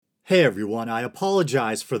Hey everyone, I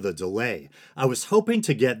apologize for the delay. I was hoping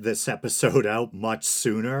to get this episode out much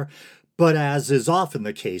sooner, but as is often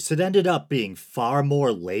the case, it ended up being far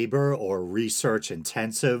more labor or research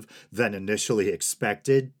intensive than initially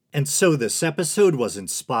expected. And so this episode was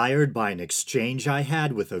inspired by an exchange I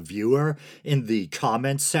had with a viewer in the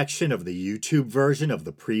comments section of the YouTube version of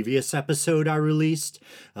the previous episode I released.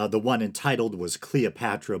 The one entitled was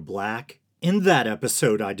Cleopatra Black. In that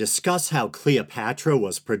episode, I discuss how Cleopatra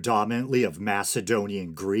was predominantly of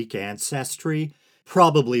Macedonian Greek ancestry,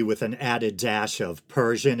 probably with an added dash of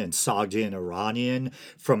Persian and Sogdian Iranian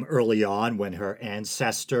from early on when her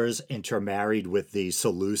ancestors intermarried with the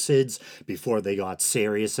Seleucids before they got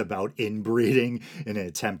serious about inbreeding in an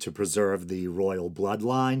attempt to preserve the royal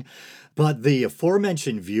bloodline. But the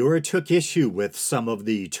aforementioned viewer took issue with some of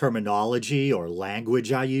the terminology or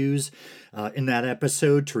language I use in that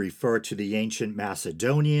episode to refer to the ancient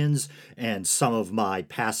Macedonians and some of my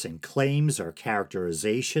passing claims or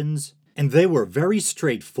characterizations. And they were very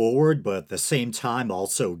straightforward, but at the same time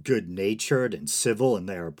also good natured and civil in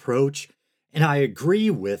their approach. And I agree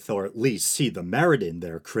with, or at least see the merit in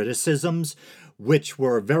their criticisms, which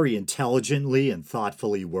were very intelligently and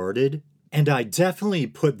thoughtfully worded. And I definitely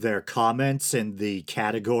put their comments in the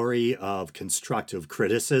category of constructive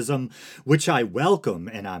criticism, which I welcome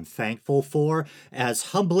and I'm thankful for, as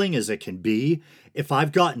humbling as it can be. If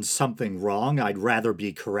I've gotten something wrong, I'd rather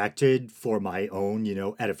be corrected for my own,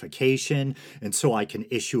 edification, and so I can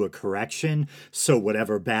issue a correction, so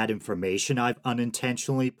whatever bad information I've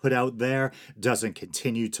unintentionally put out there doesn't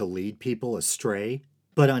continue to lead people astray.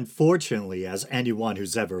 But unfortunately, as anyone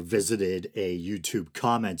who's ever visited a YouTube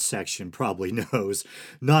comment section probably knows,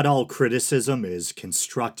 not all criticism is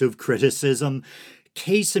constructive criticism.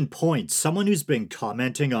 Case in point, someone who's been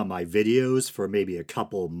commenting on my videos for maybe a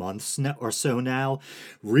couple months or so now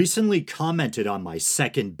recently commented on my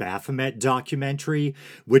second Baphomet documentary,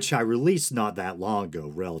 which I released not that long ago,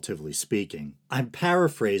 relatively speaking. I'm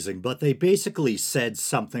paraphrasing, but they basically said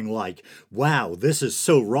something like, "Wow, this is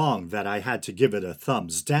so wrong that I had to give it a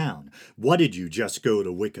thumbs down. What did you just go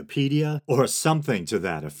to Wikipedia?" Or something to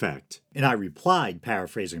that effect. And I replied,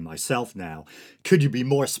 paraphrasing myself now, "Could you be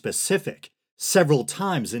more specific?" Several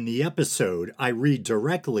times in the episode, I read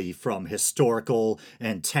directly from historical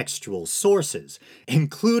and textual sources,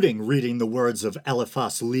 including reading the words of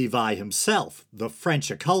Eliphas Levi himself, the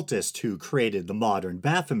French occultist who created the modern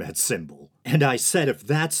Baphomet symbol. And I said, if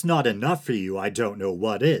that's not enough for you, I don't know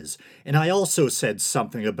what is. And I also said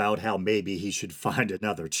something about how maybe he should find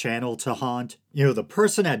another channel to haunt. The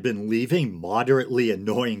person had been leaving moderately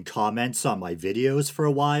annoying comments on my videos for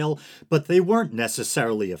a while, but they weren't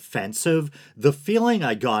necessarily offensive. The feeling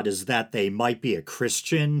I got is that they might be a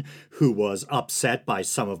Christian who was upset by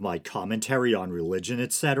some of my commentary on religion,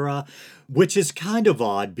 etc., which is kind of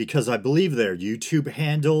odd because I believe their YouTube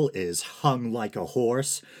handle is hung like a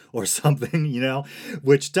horse or something,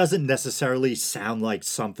 which doesn't necessarily sound like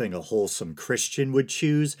something a wholesome Christian would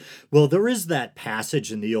choose. Well, there is that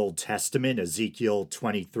passage in the Old Testament, Ezekiel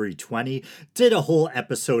 23:20, did a whole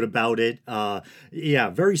episode about it.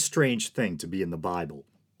 Very strange thing to be in the Bible.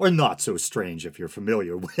 Or not so strange if you're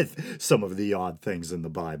familiar with some of the odd things in the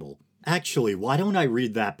Bible. Actually, why don't I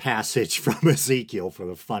read that passage from Ezekiel for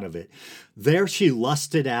the fun of it? "There she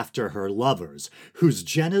lusted after her lovers, whose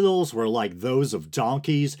genitals were like those of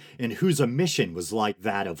donkeys, and whose emission was like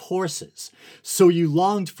that of horses. So you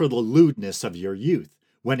longed for the lewdness of your youth,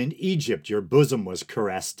 when in Egypt your bosom was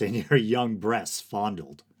caressed and your young breasts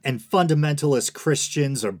fondled." And fundamentalist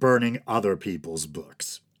Christians are burning other people's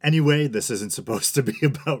books. Anyway, this isn't supposed to be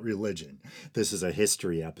about religion. This is a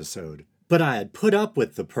history episode. But I had put up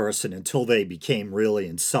with the person until they became really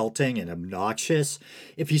insulting and obnoxious.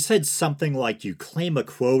 If you said something like, "You claim a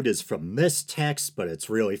quote is from this text, but it's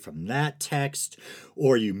really from that text,"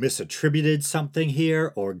 or "you misattributed something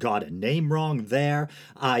here," or "got a name wrong there,"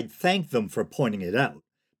 I'd thank them for pointing it out.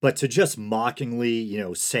 But to just mockingly,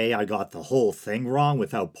 say I got the whole thing wrong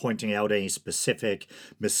without pointing out any specific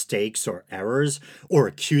mistakes or errors, or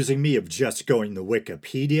accusing me of just going to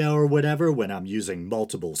Wikipedia or whatever when I'm using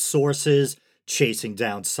multiple sources, chasing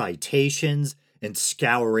down citations, and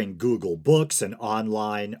scouring Google Books and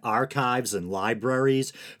online archives and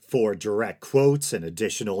libraries for direct quotes and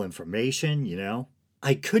additional information,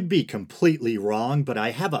 I could be completely wrong, but I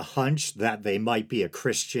have a hunch that they might be a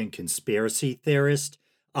Christian conspiracy theorist.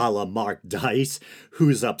 a la Mark Dice,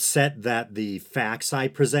 who's upset that the facts I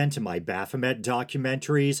present in my Baphomet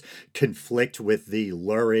documentaries conflict with the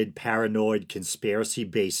lurid, paranoid, conspiracy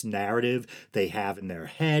based narrative they have in their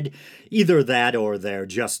head. Either that or they're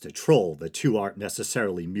just a troll. The two aren't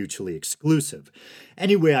necessarily mutually exclusive.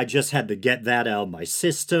 Anyway, I just had to get that out of my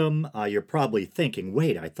system. You're probably thinking,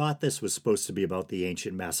 wait, I thought this was supposed to be about the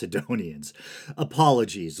ancient Macedonians.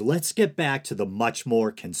 Apologies. Let's get back to the much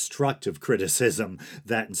more constructive criticism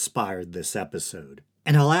that inspired this episode.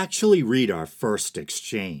 And I'll actually read our first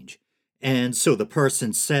exchange. And so the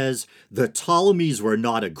person says, the Ptolemies were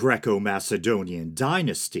not a Greco-Macedonian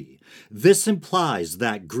dynasty. This implies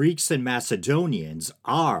that Greeks and Macedonians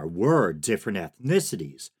were different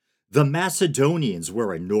ethnicities. The Macedonians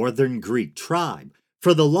were a northern Greek tribe.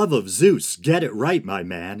 For the love of Zeus, get it right, my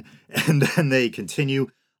man. And then they continue,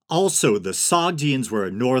 also, the Sogdians were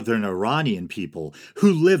a northern Iranian people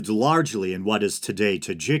who lived largely in what is today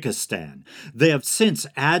Tajikistan. They have since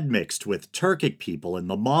admixed with Turkic people and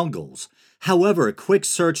the Mongols. However, a quick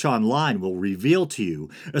search online will reveal to you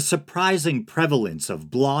a surprising prevalence of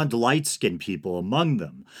blonde, light-skinned people among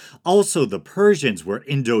them. Also, the Persians were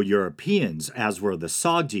Indo-Europeans, as were the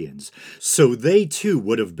Sogdians, so they too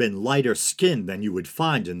would have been lighter skinned than you would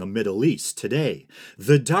find in the Middle East today.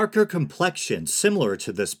 The darker complexion, similar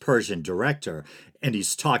to this Persian director, and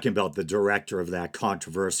he's talking about the director of that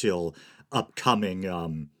controversial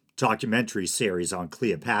upcoming documentary series on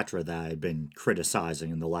Cleopatra that I've been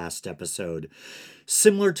criticizing in the last episode.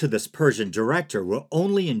 Similar to this Persian director, were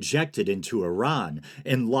only injected into Iran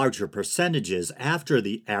in larger percentages after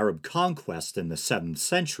the Arab conquest in the 7th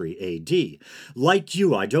century AD. Like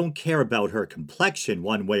you, I don't care about her complexion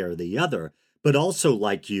one way or the other, but also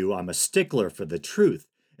like you, I'm a stickler for the truth,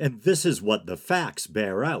 and this is what the facts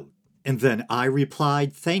bear out. And then I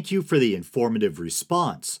replied, thank you for the informative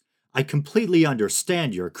response. I completely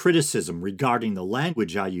understand your criticism regarding the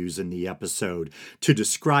language I use in the episode to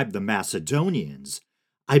describe the Macedonians.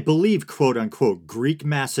 I believe quote-unquote Greek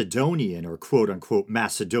Macedonian or quote-unquote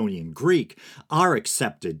Macedonian Greek are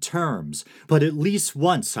accepted terms, but at least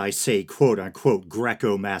once I say quote-unquote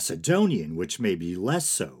Greco-Macedonian, which may be less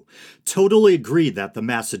so. Totally agree that the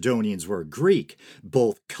Macedonians were Greek,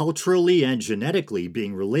 both culturally and genetically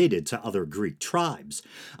being related to other Greek tribes.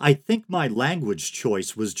 I think my language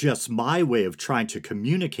choice was just my way of trying to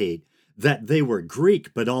communicate that they were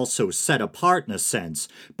Greek but also set apart in a sense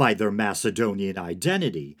by their Macedonian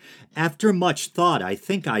identity. After much thought, I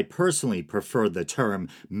think I personally prefer the term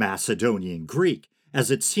Macedonian Greek,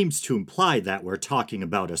 as it seems to imply that we're talking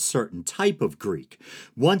about a certain type of Greek.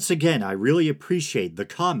 Once again, I really appreciate the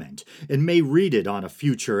comment and may read it on a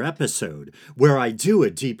future episode where I do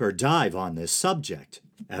a deeper dive on this subject,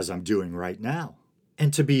 as I'm doing right now.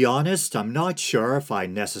 And to be honest, I'm not sure if I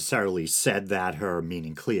necessarily said that her,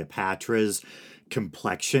 meaning Cleopatra's,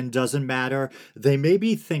 complexion doesn't matter. They may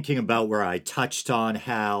be thinking about where I touched on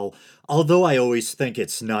how, although I always think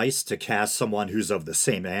it's nice to cast someone who's of the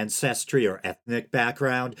same ancestry or ethnic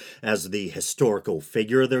background as the historical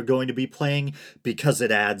figure they're going to be playing, because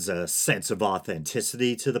it adds a sense of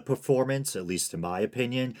authenticity to the performance, at least in my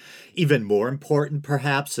opinion. Even more important,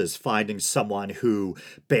 perhaps, is finding someone who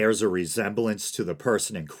bears a resemblance to the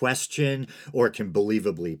person in question or can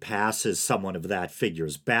believably pass as someone of that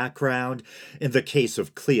figure's background. In the case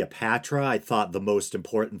of Cleopatra, I thought the most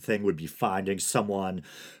important thing would be finding someone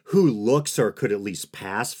who looks or could at least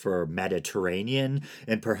pass for Mediterranean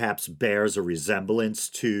and perhaps bears a resemblance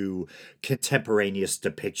to contemporaneous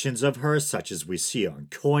depictions of her, such as we see on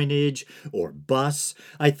coinage or busts.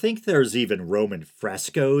 I think there's even Roman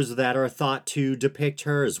frescoes that are thought to depict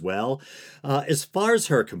her as well. As far as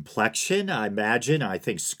her complexion, I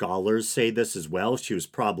think scholars say this as well, she was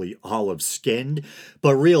probably olive-skinned,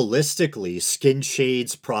 but realistically, skin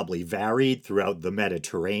shades probably varied throughout the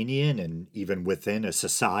Mediterranean and even within a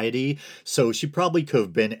society, so she probably could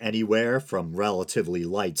have been anywhere from relatively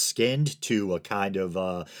light-skinned to a kind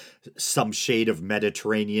of some shade of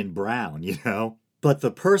Mediterranean brown, you know? But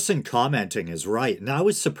the person commenting is right, and I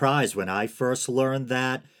was surprised when I first learned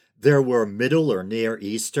that there were Middle or Near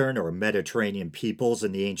Eastern or Mediterranean peoples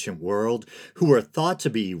in the ancient world who were thought to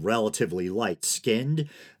be relatively light-skinned,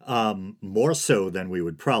 more so than we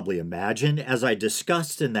would probably imagine. As I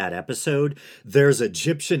discussed in that episode, there's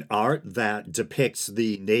Egyptian art that depicts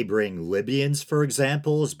the neighboring Libyans, for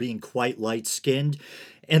example, as being quite light-skinned.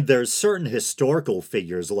 And there's certain historical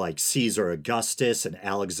figures like Caesar Augustus and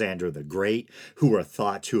Alexander the Great who are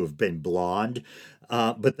thought to have been blonde.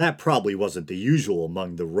 but that probably wasn't the usual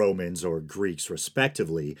among the Romans or Greeks,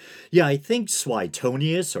 respectively. Yeah, I think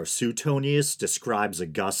Suetonius or Suetonius describes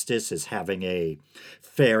Augustus as having a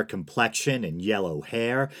fair complexion and yellow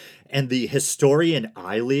hair, and the historian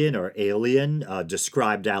Aelian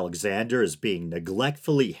described Alexander as being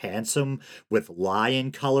neglectfully handsome with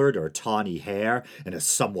lion colored or tawny hair and a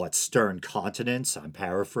somewhat stern countenance. I'm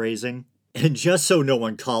paraphrasing. And just so no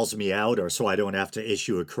one calls me out or so I don't have to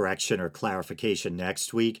issue a correction or clarification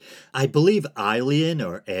next week, I believe Alien,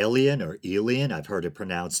 I've heard it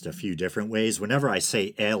pronounced a few different ways. Whenever I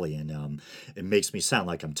say alien, it makes me sound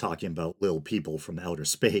like I'm talking about little people from outer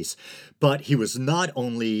space. But he was not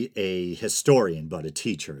only a historian, but a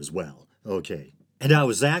teacher as well. Okay. And I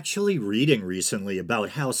was actually reading recently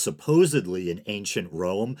about how supposedly in ancient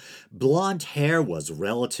Rome, blonde hair was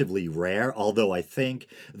relatively rare, although I think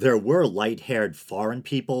there were light haired foreign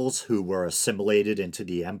peoples who were assimilated into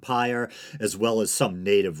the empire, as well as some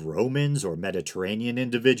native Romans or Mediterranean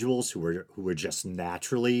individuals who were just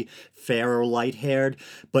naturally fair or light haired.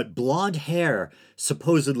 But blonde hair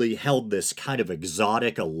supposedly held this kind of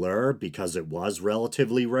exotic allure because it was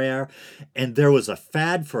relatively rare. And there was a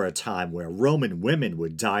fad for a time where Roman women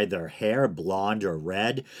would dye their hair blonde or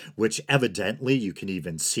red, which evidently you can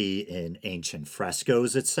even see in ancient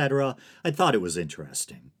frescoes, etc. I thought it was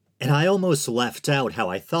interesting. And I almost left out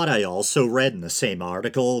how I thought I also read in the same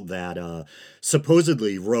article that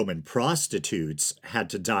supposedly Roman prostitutes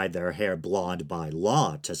had to dye their hair blonde by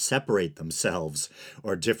law to separate themselves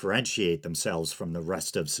or differentiate themselves from the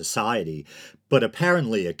rest of society. But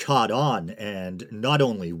apparently it caught on, and not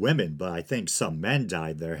only women, but I think some men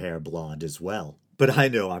dyed their hair blonde as well. But I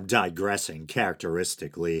know I'm digressing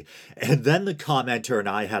characteristically. And then the commenter and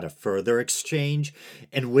I had a further exchange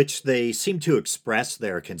in which they seemed to express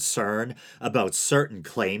their concern about certain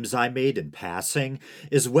claims I made in passing,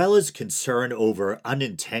 as well as concern over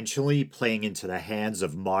unintentionally playing into the hands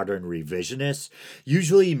of modern revisionists,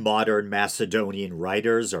 usually modern Macedonian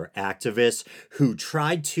writers or activists who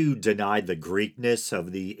tried to deny the Greekness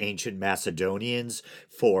of the ancient Macedonians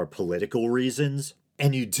for political reasons.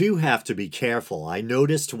 And you do have to be careful. I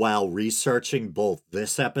noticed while researching both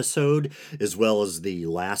this episode as well as the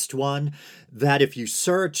last one that if you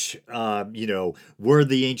search, were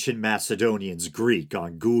the ancient Macedonians Greek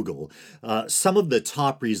on Google, some of the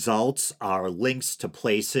top results are links to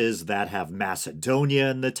places that have Macedonia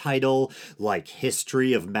in the title, like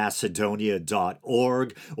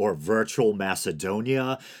historyofmacedonia.org or Virtual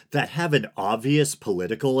Macedonia, that have an obvious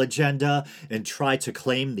political agenda and try to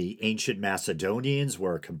claim the ancient Macedonians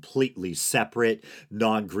were a completely separate,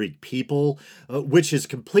 non Greek people, which is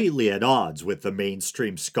completely at odds with the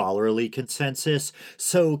mainstream scholarly consensus.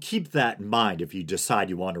 So keep that in mind if you decide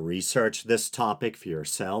you want to research this topic for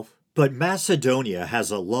yourself. But Macedonia has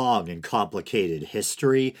a long and complicated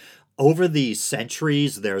history. Over the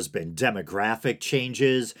centuries, there's been demographic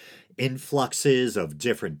changes, influxes of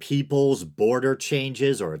different peoples, border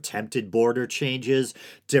changes or attempted border changes,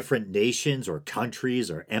 different nations or countries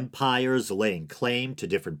or empires laying claim to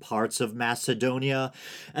different parts of Macedonia.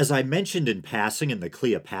 As I mentioned in passing in the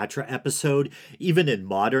Cleopatra episode, even in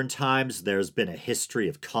modern times, there's been a history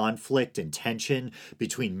of conflict and tension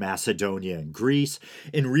between Macedonia and Greece.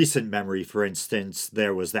 In recent memory, for instance,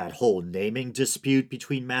 there was that whole naming dispute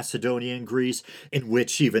between Macedonia and Greece, in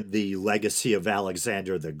which even the legacy of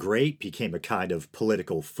Alexander the Great became a kind of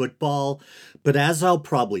political football. But as I'll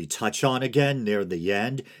probably touch on again near the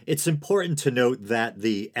end, it's important to note that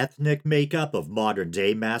the ethnic makeup of modern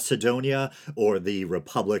day Macedonia, or the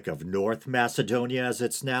Republic of North Macedonia as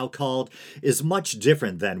it's now called, is much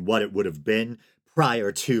different than what it would have been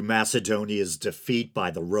prior to Macedonia's defeat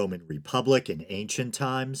by the Roman Republic in ancient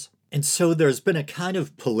times. And so there's been a kind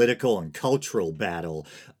of political and cultural battle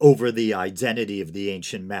over the identity of the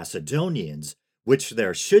ancient Macedonians, which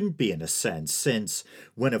there shouldn't be in a sense, since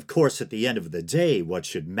when, of course, at the end of the day, what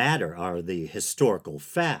should matter are the historical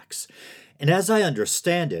facts. And as I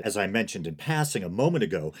understand it, as I mentioned in passing a moment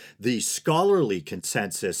ago, the scholarly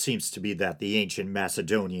consensus seems to be that the ancient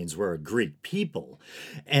Macedonians were a Greek people,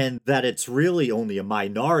 and that it's really only a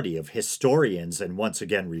minority of historians and once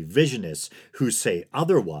again revisionists who say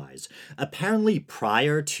otherwise. Apparently,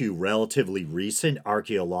 prior to relatively recent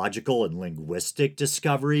archaeological and linguistic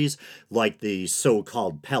discoveries, like the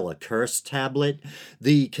so-called Pella Curse tablet,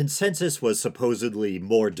 the consensus was supposedly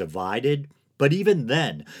more divided. But even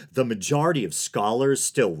then, the majority of scholars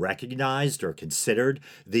still recognized or considered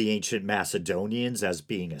the ancient Macedonians as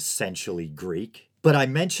being essentially Greek. But I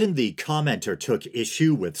mentioned the commenter took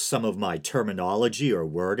issue with some of my terminology or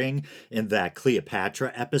wording in that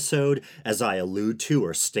Cleopatra episode, as I allude to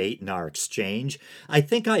or state in our exchange. I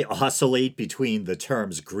think I oscillate between the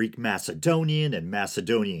terms Greek Macedonian and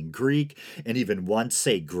Macedonian Greek, and even once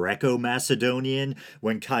say Greco Macedonian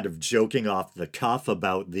when kind of joking off the cuff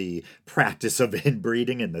about the practice of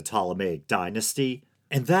inbreeding in the Ptolemaic dynasty.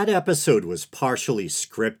 And that episode was partially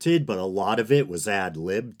scripted, but a lot of it was ad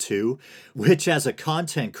lib too, which as a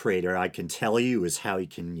content creator, I can tell you is how you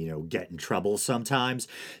can, get in trouble sometimes.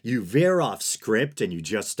 You veer off script and you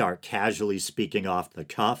just start casually speaking off the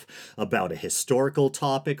cuff about a historical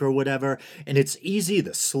topic or whatever, and it's easy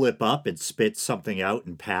to slip up and spit something out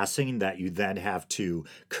in passing that you then have to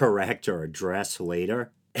correct or address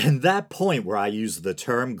later. And that point where I used the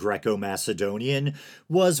term Greco Macedonian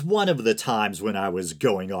was one of the times when I was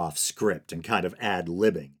going off script and kind of ad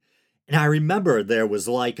libbing. And I remember there was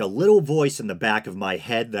like a little voice in the back of my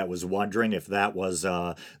head that was wondering if that was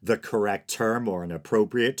the correct term or an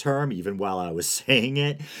appropriate term, even while I was saying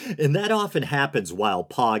it. And that often happens while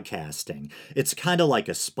podcasting. It's kind of like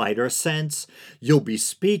a spider sense. You'll be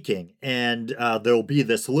speaking, and there'll be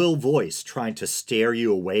this little voice trying to steer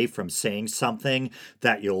you away from saying something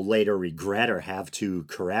that you'll later regret or have to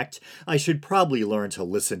correct. I should probably learn to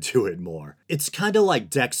listen to it more. It's kind of like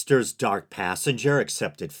Dexter's Dark Passenger,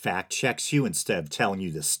 except it fact checks you instead of telling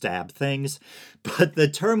you to stab things. But the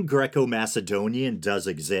term Greco-Macedonian does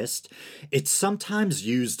exist. It's sometimes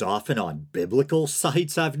used often on biblical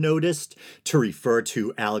sites, I've noticed, to refer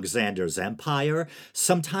to Alexander's empire.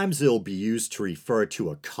 Sometimes it'll be used to refer to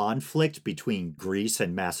a conflict between Greece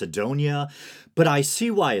and Macedonia. But I see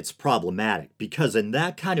why it's problematic, because in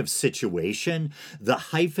that kind of situation, the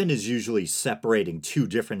hyphen is usually separating two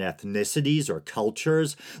different ethnicities or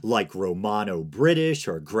cultures, like Romano-British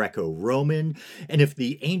or Greco-Roman. And if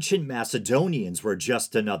the ancient Macedonians were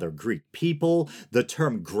just another Greek people, the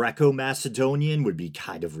term Greco-Macedonian would be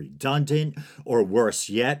kind of redundant, or worse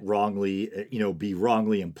yet, be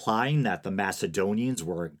wrongly implying that the Macedonians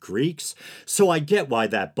weren't Greeks. So I get why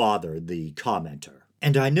that bothered the commenter.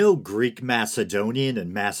 And I know Greek Macedonian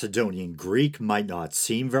and Macedonian Greek might not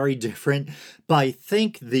seem very different, but I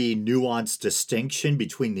think the nuanced distinction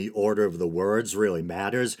between the order of the words really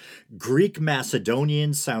matters. Greek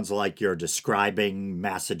Macedonian sounds like you're describing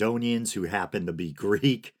Macedonians who happen to be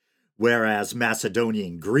Greek, whereas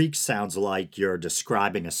Macedonian Greek sounds like you're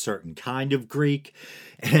describing a certain kind of Greek.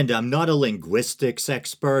 And I'm not a linguistics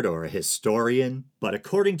expert or a historian, but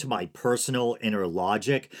according to my personal inner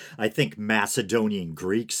logic, I think Macedonian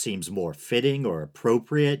Greek seems more fitting or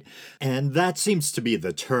appropriate, and that seems to be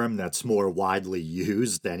the term that's more widely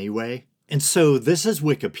used anyway. And so this is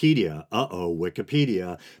Wikipedia,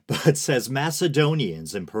 Wikipedia, but says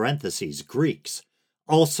Macedonians in parentheses Greeks,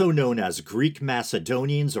 also known as Greek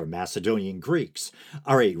Macedonians or Macedonian Greeks,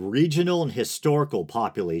 are a regional and historical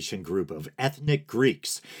population group of ethnic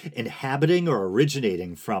Greeks inhabiting or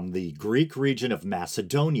originating from the Greek region of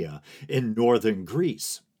Macedonia in northern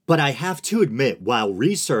Greece. But I have to admit, while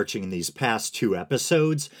researching these past two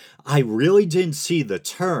episodes, I really didn't see the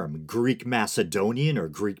term Greek Macedonian or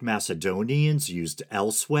Greek Macedonians used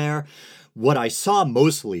elsewhere. What I saw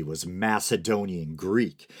mostly was Macedonian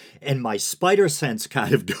Greek, and my spider sense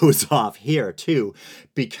kind of goes off here too,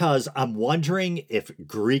 because I'm wondering if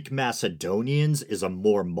Greek Macedonians is a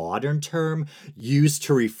more modern term used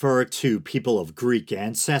to refer to people of Greek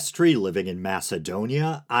ancestry living in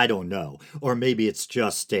Macedonia. I don't know, or maybe it's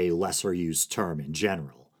just a lesser used term in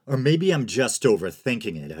general. Or maybe I'm just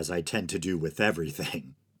overthinking it, as I tend to do with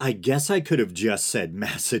everything. I guess I could have just said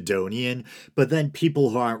Macedonian, but then people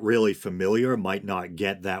who aren't really familiar might not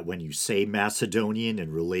get that when you say Macedonian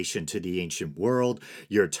in relation to the ancient world,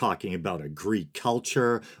 you're talking about a Greek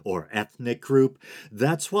culture or ethnic group.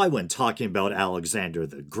 That's why when talking about Alexander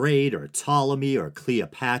the Great or Ptolemy or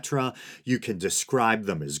Cleopatra, you can describe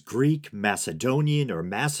them as Greek, Macedonian, or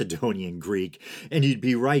Macedonian Greek, and you'd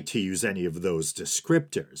be right to use any of those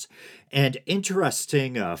descriptors. And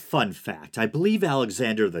interesting fun fact, I believe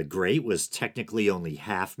Alexander the Great was technically only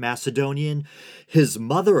half Macedonian. His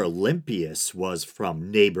mother Olympias was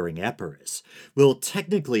from neighboring Epirus. Well,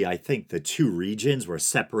 technically I think the two regions were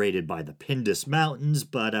separated by the Pindus Mountains,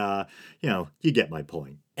 but you get my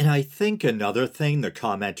point. And I think another thing the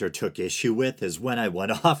commenter took issue with is when I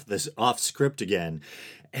went off script again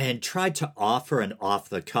and tried to offer an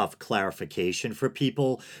off-the-cuff clarification for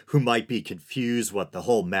people who might be confused what the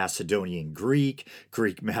whole Macedonian Greek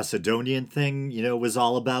Macedonian thing, was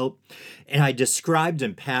all about. And I described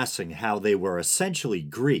in passing how they were essentially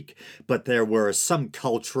Greek, but there were some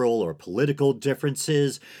cultural or political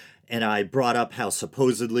differences. and I brought up how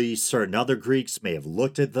supposedly certain other Greeks may have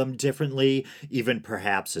looked at them differently, even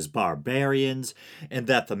perhaps as barbarians, and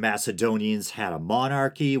that the Macedonians had a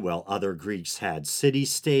monarchy while other Greeks had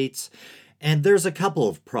city-states. And there's a couple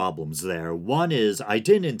of problems there. One is I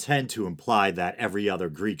didn't intend to imply that every other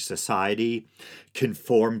Greek society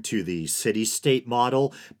conformed to the city-state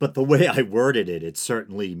model, but the way I worded it, it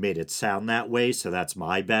certainly made it sound that way, so that's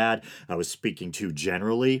my bad. I was speaking too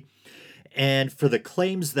generally. And for the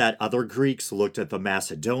claims that other Greeks looked at the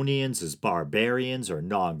Macedonians as barbarians or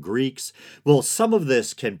non Greeks, well, some of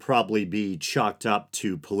this can probably be chalked up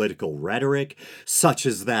to political rhetoric, such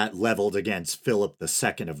as that leveled against Philip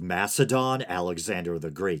II of Macedon, Alexander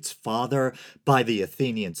the Great's father, by the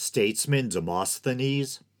Athenian statesman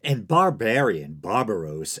Demosthenes. And barbarian,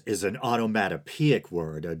 barbaros, is an onomatopoeic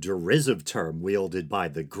word, a derisive term wielded by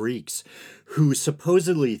the Greeks, who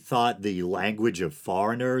supposedly thought the language of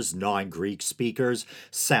foreigners, non-Greek speakers,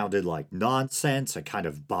 sounded like nonsense, a kind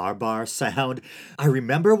of barbar sound. I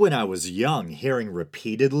remember when I was young hearing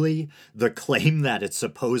repeatedly the claim that it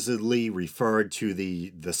supposedly referred to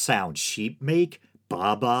the sound sheep make,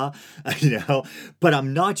 Baba, but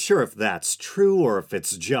I'm not sure if that's true or if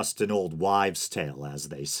it's just an old wives' tale, as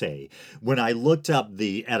they say. When I looked up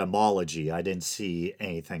the etymology, I didn't see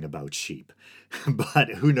anything about sheep. But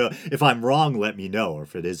who knows? If I'm wrong, let me know, or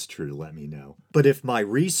if it is true, let me know. But if my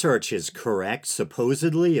research is correct,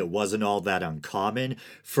 supposedly it wasn't all that uncommon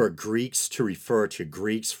for Greeks to refer to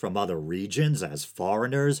Greeks from other regions as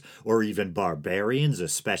foreigners or even barbarians,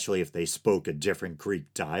 especially if they spoke a different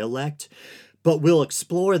Greek dialect. But we'll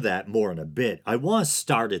explore that more in a bit. I want to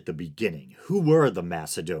start at the beginning. Who were the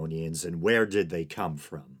Macedonians and where did they come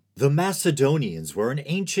from? The Macedonians were an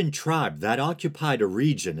ancient tribe that occupied a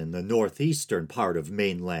region in the northeastern part of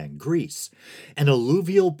mainland Greece, an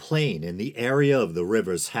alluvial plain in the area of the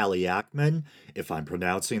rivers Haliacmon, if I'm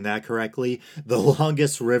pronouncing that correctly, the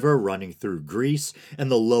longest river running through Greece,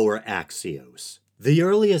 and the lower Axios. The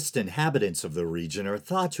earliest inhabitants of the region are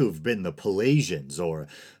thought to have been the Pelasgians or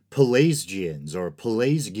Pelasgians.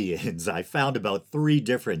 I found about 3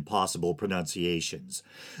 different possible pronunciations.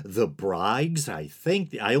 The Bryges, I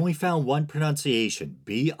only found one pronunciation,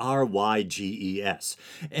 Bryges,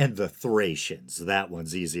 and the Thracians. That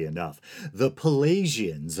one's easy enough. The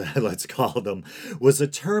Pelasgians, let's call them, was a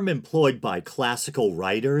term employed by classical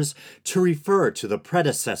writers to refer to the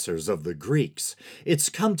predecessors of the Greeks. It's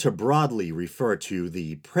come to broadly refer to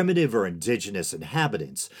the primitive or indigenous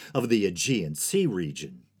inhabitants of the Aegean Sea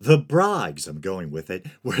region. The Bryges, I'm going with it,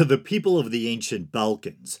 were the people of the ancient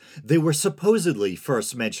Balkans. They were supposedly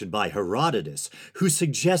first mentioned by Herodotus, who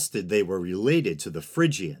suggested they were related to the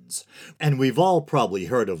Phrygians. And we've all probably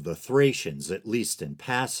heard of the Thracians, at least in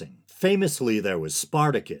passing. Famously, there was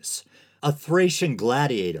Spartacus, a Thracian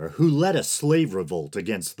gladiator who led a slave revolt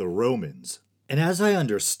against the Romans. And as I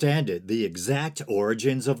understand it, the exact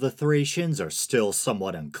origins of the Thracians are still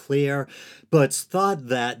somewhat unclear, but it's thought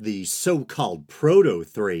that the so-called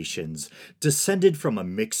Proto-Thracians descended from a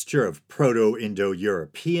mixture of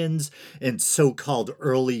Proto-Indo-Europeans and so-called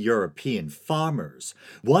early European farmers,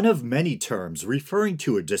 one of many terms referring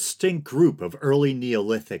to a distinct group of early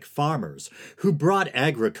Neolithic farmers who brought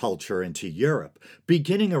agriculture into Europe,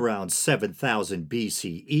 beginning around 7000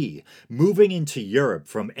 BCE, moving into Europe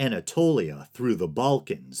from Anatolia through the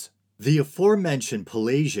Balkans. The aforementioned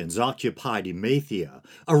Pelasgians occupied Emathia,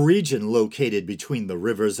 a region located between the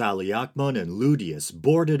rivers Haliacmon and Ludius,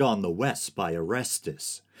 bordered on the west by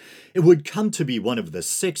Orestis. It would come to be one of the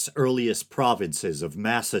 6 earliest provinces of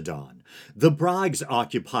Macedon. The Bryges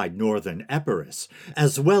occupied northern Epirus,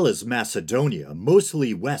 as well as Macedonia,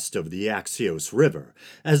 mostly west of the Axios River,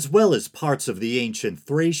 as well as parts of the ancient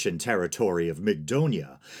Thracian territory of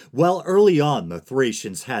Mygdonia, while early on the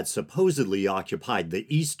Thracians had supposedly occupied the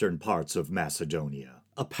eastern parts of Macedonia.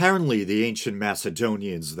 Apparently, the ancient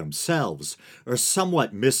Macedonians themselves are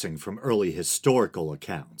somewhat missing from early historical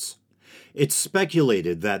accounts. It's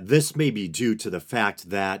speculated that this may be due to the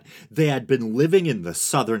fact that they had been living in the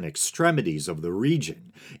southern extremities of the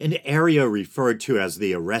region, an area referred to as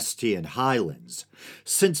the Orestian Highlands,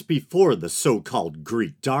 since before the so-called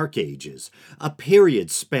Greek Dark Ages, a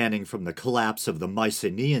period spanning from the collapse of the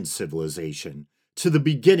Mycenaean civilization to the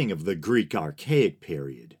beginning of the Greek Archaic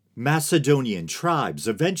period. Macedonian tribes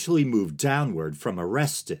eventually moved downward from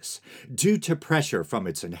Orestis due to pressure from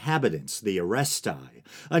its inhabitants, the Oresti,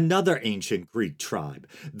 another ancient Greek tribe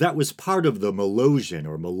that was part of the Molosian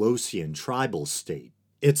or Molossian tribal state.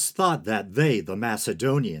 It's thought that they, the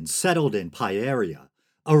Macedonians, settled in Pieria,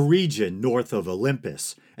 a region north of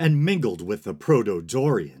Olympus, and mingled with the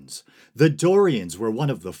Proto-Dorians. The Dorians were one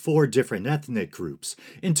of the four different ethnic groups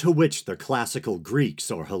into which the classical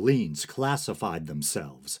Greeks or Hellenes classified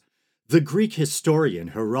themselves. The Greek historian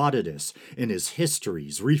Herodotus, in his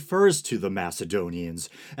histories, refers to the Macedonians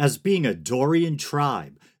as being a Dorian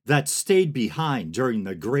tribe that stayed behind during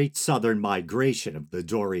the Great Southern Migration of the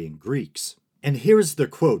Dorian Greeks. And here's the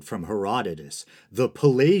quote from Herodotus: "The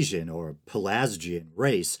Pelasian or Pelasgian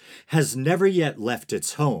race has never yet left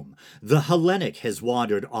its home. The Hellenic has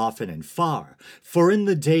wandered often and far, for in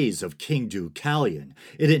the days of King Deucalion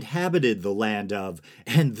it inhabited the land of,"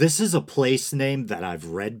 and this is a place name that I've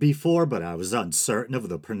read before, but I was uncertain of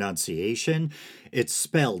the pronunciation. It's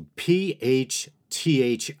spelled Phthia,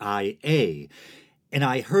 and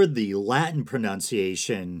I heard the Latin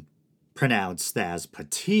pronunciation pronounced as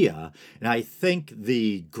Patia, and I think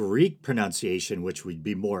the Greek pronunciation, which we'd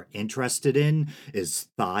be more interested in, is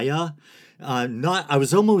Thia. I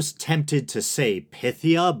was almost tempted to say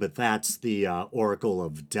Pythia, but that's the Oracle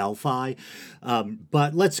of Delphi.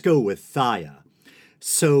 But let's go with Thia.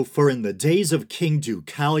 So, for in the days of King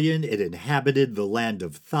Deucalion it inhabited the land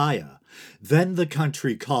of Thia, then the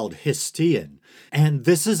country called Histian, and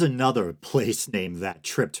this is another place name that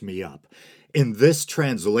tripped me up. In this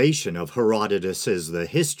translation of Herodotus's The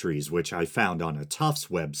Histories, which I found on a Tufts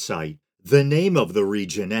website, the name of the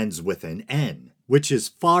region ends with an N, which as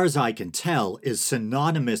far as I can tell is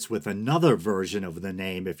synonymous with another version of the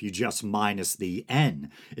name if you just minus the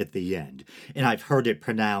N at the end. And I've heard it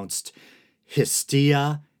pronounced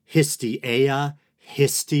Histia, Histiaea,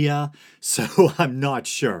 Histia, so I'm not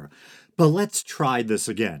sure. But let's try this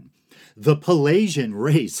again. The Pelasian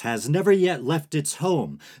race has never yet left its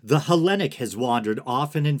home. The Hellenic has wandered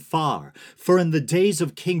often and far. For in the days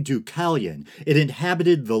of King Deucalion it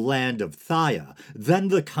inhabited the land of Thia, then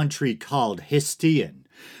the country called Histian.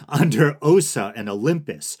 Under Ossa and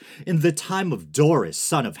Olympus, in the time of Doris,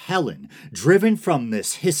 son of Helen, driven from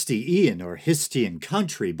this Histiaean or Histian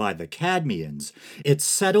country by the Cadmeans, it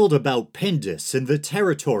settled about Pindus in the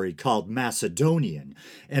territory called Macedonian.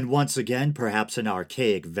 And once again, perhaps an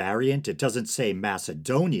archaic variant, it doesn't say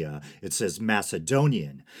Macedonia, it says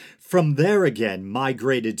Macedonian. From there again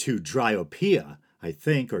migrated to Dryopia, I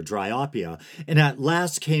think, or Dryopia, and at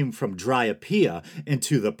last came from Dryopia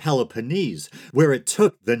into the Peloponnese, where it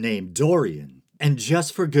took the name Dorian. And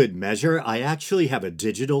just for good measure, I actually have a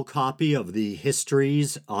digital copy of the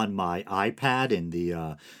histories on my iPad in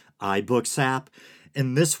the iBooks app.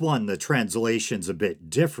 In this one, the translation's a bit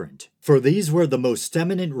different. For these were the most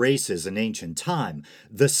eminent races in ancient time,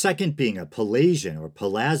 the second being a Pelasian or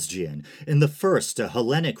Pelasgian, and the first a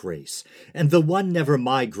Hellenic race, and the one never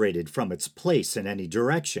migrated from its place in any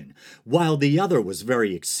direction, while the other was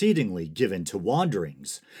very exceedingly given to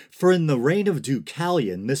wanderings. For in the reign of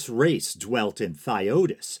Deucalion this race dwelt in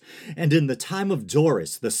Thyotis, and in the time of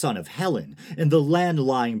Doris the son of Helen, in the land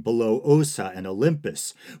lying below Ossa and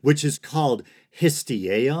Olympus, which is called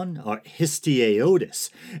Histiaeon or Histiaeotis,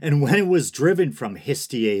 and when it was driven from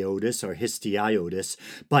Histiaeotis or Histiaeotis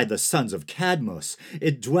by the sons of Cadmus,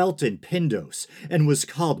 it dwelt in Pindos and was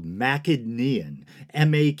called Macednian,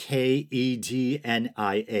 Makednian,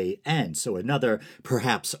 so another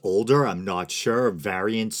perhaps older, I'm not sure,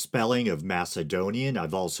 variant spelling of Macedonian.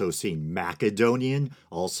 I've also seen Macedonian,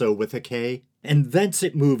 also with a K. And thence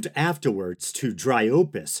it moved afterwards to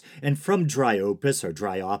Dryopus, and from Dryopus or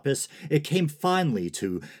Dryopus it came finally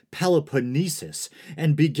to Peloponnesus,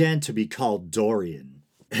 and began to be called Dorian.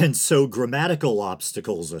 And so, grammatical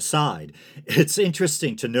obstacles aside, it's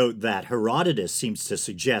interesting to note that Herodotus seems to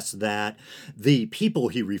suggest that the people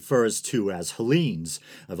he refers to as Hellenes,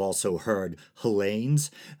 I've also heard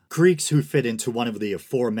Hellenes, Greeks who fit into one of the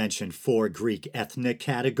aforementioned four Greek ethnic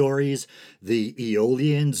categories, the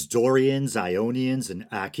Aeolians, Dorians, Ionians, and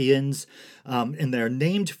Achaeans, and they're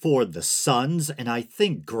named for the sons, and I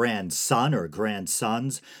think grandson or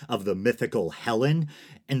grandsons of the mythical Helen.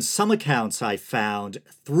 In some accounts I found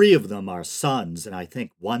 3 of them are sons, and I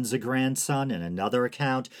think one's a grandson. In another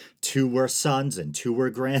account, 2 were sons and 2 were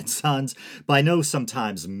grandsons. But I know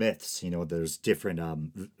sometimes myths, there's different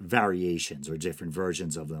variations or different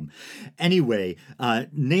versions of them. Anyway,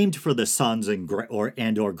 named for the sons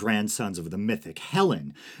or grandsons of the mythic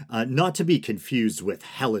Helen, not to be confused with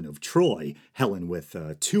Helen of Troy. Helen with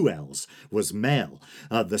 2 L's was male,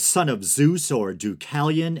 the son of Zeus or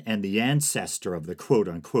Deucalion, and the ancestor of the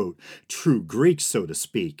quote-unquote true Greeks, so to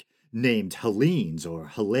speak, named Hellenes or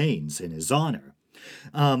Hellenes in his honor.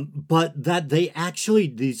 but that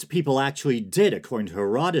these people actually did, according to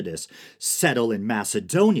Herodotus, settle in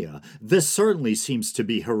Macedonia. This certainly seems to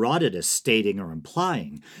be Herodotus stating or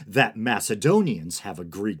implying that Macedonians have a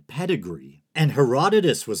Greek pedigree. And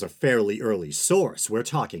Herodotus was a fairly early source. We're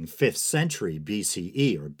talking 5th century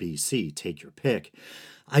BCE or BC, take your pick.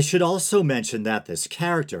 I should also mention that this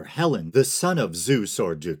character, Helen, the son of Zeus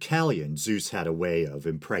or Deucalion, Zeus had a way of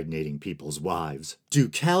impregnating people's wives.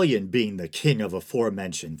 Deucalion being the king of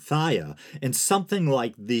aforementioned Phthia, and something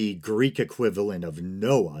like the Greek equivalent of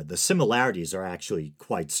Noah. The similarities are actually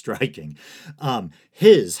quite striking.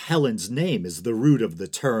 Helen's name, is the root of the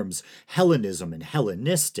terms Hellenism and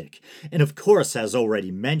Hellenistic. And of course, as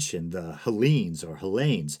already mentioned, the Hellenes or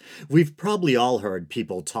Hellenes. We've probably all heard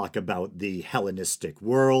people talk about the Hellenistic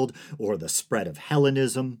world or the spread of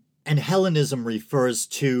Hellenism. And Hellenism refers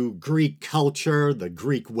to Greek culture, the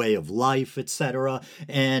Greek way of life, etc.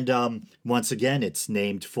 And once again, it's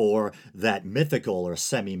named for that mythical or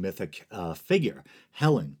semi-mythic figure,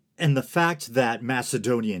 Helen. And the fact that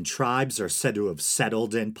Macedonian tribes are said to have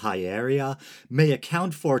settled in Pieria may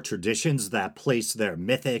account for traditions that place their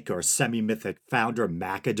mythic or semi-mythic founder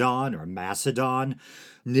Macedon or Macedon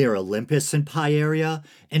near Olympus in Pieria.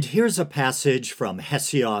 And here's a passage from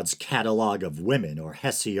Hesiod's Catalogue of Women, or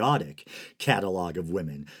Hesiodic Catalogue of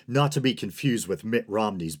Women, not to be confused with Mitt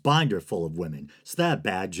Romney's Binder Full of Women. Is that a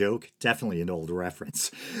bad joke? Definitely an old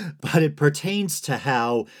reference. But it pertains to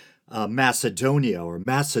how Macedonia or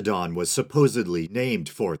Macedon was supposedly named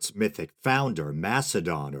for its mythic founder,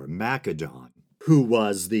 Macedon or Macedon, who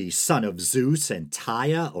was the son of Zeus and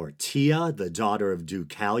Taia or Tia, the daughter of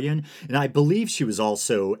Deucalion, and I believe she was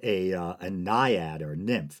also a naiad or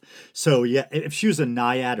nymph. So yeah, if she was a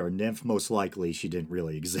naiad or nymph, most likely she didn't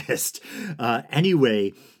really exist.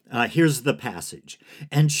 Anyway, here's the passage.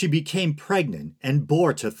 And she became pregnant and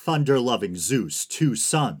bore to thunder-loving Zeus 2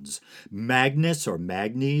 sons, Magnus or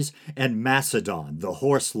Magnes, and Macedon, the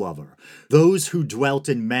horse lover, those who dwelt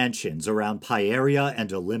in mansions around Pieria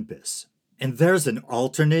and Olympus. And there's an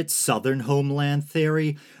alternate southern homeland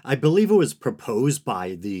theory. I believe it was proposed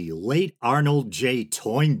by the late Arnold J.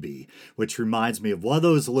 Toynbee, which reminds me of one of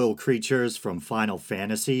those little creatures from Final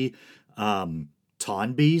Fantasy,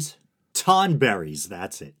 Tonbees? Tonberries,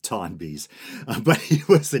 that's it, Tonbees. But he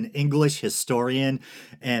was an English historian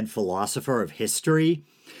and philosopher of history.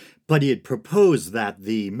 But he had proposed that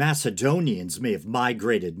the Macedonians may have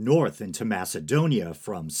migrated north into Macedonia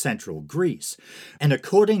from central Greece. And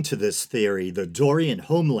according to this theory, the Dorian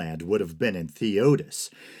homeland would have been in Theotis.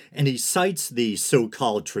 And he cites the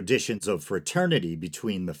so-called traditions of fraternity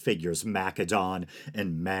between the figures Macedon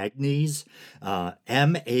and Magnes,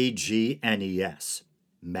 Magnes.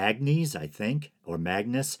 Magnes, I think, or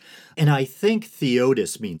Magnus. And I think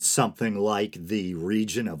Theotis means something like the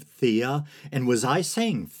region of Thea. And was I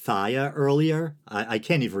saying Thia earlier? I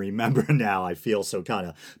can't even remember now. I feel so kind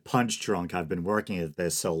of punch drunk. I've been working at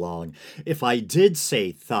this so long. If I did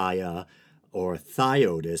say Thia or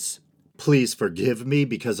Theotis, please forgive me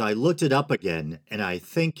because I looked it up again and I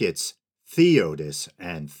think it's Theotis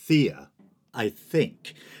and Thea. I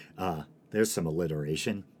think. There's some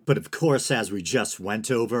alliteration. But of course, as we just went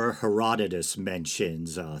over, Herodotus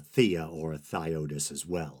mentions Thea or Theotis as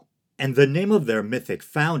well. And the name of their mythic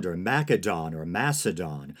founder, Macedon or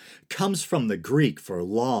Macedon, comes from the Greek for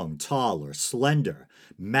long, tall, or slender,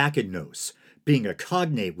 Makinos, being a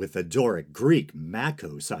cognate with the Doric Greek,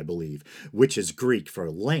 makos, I believe, which is Greek for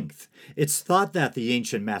length. It's thought that the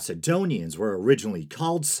ancient Macedonians were originally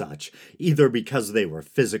called such, either because they were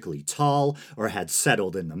physically tall or had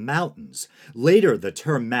settled in the mountains. Later, the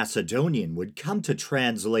term Macedonian would come to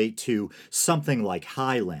translate to something like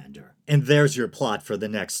Highlander. And there's your plot for the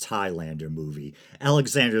next Highlander movie.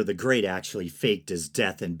 Alexander the Great actually faked his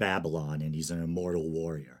death in Babylon, and he's an immortal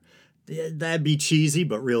warrior. That'd be cheesy,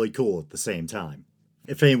 but really cool at the same time.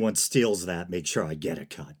 If anyone steals that, make sure I get a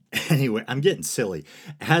cut. Anyway, I'm getting silly.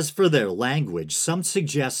 As for their language, some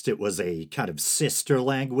suggest it was a kind of sister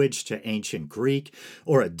language to ancient Greek,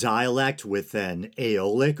 or a dialect with an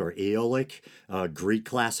Aeolic or Aeolic Greek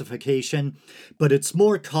classification. But it's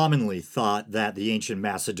more commonly thought that the ancient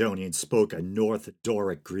Macedonians spoke a North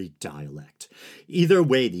Doric Greek dialect. Either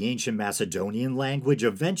way, the ancient Macedonian language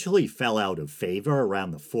eventually fell out of favor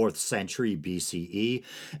around the 4th century BCE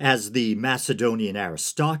as the Macedonian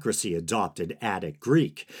aristocracy adopted Attic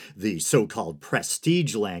Greek, the so-called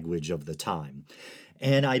prestige language of the time.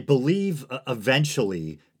 And I believe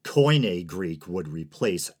eventually Koine Greek would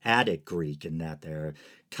replace Attic Greek in that they're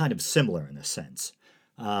kind of similar in a sense.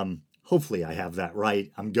 Hopefully I have that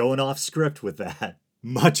right. I'm going off script with that.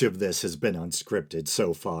 Much of this has been unscripted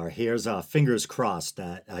so far. Here's fingers crossed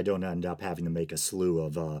that I don't end up having to make a slew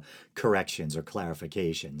of corrections or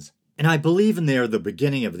clarifications. And I believe near the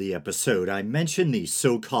beginning of the episode, I mentioned the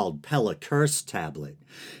so-called Pella Curse tablet.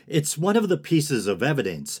 It's one of the pieces of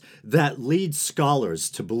evidence that leads scholars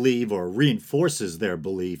to believe or reinforces their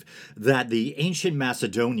belief that the ancient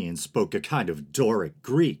Macedonians spoke a kind of Doric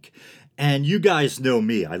Greek. And you guys know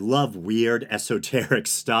me, I love weird, esoteric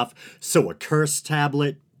stuff, so a curse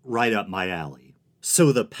tablet, right up my alley.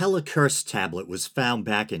 So the Pella Curse tablet was found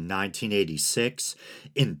back in 1986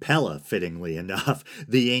 in Pella, fittingly enough,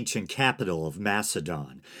 the ancient capital of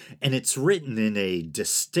Macedon, and it's written in a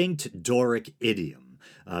distinct Doric idiom.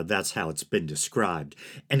 That's how it's been described.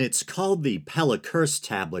 And it's called the Pella Curse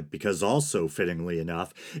tablet because also, fittingly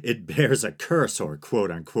enough, it bears a curse or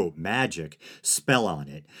quote-unquote magic spell on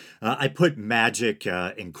it. I put magic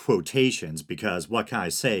in quotations because, what can I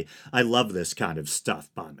say, I love this kind of stuff,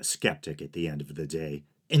 but I'm a skeptic at the end of the day.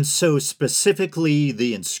 And so specifically,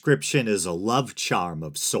 the inscription is a love charm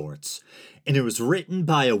of sorts. And it was written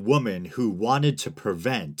by a woman who wanted to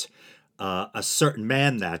prevent a certain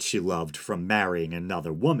man that she loved from marrying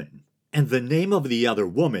another woman. And the name of the other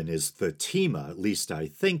woman is Fatima, at least I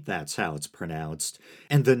think that's how it's pronounced.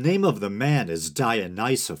 And the name of the man is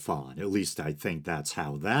Dionysophon, at least I think that's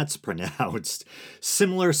how that's pronounced.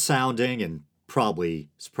 Similar sounding and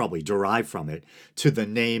it's probably derived from it, to the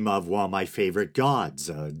name of one of my favorite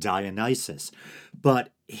gods, Dionysus.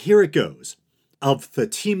 But here it goes. Of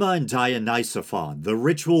Fatima and Dionysophon, the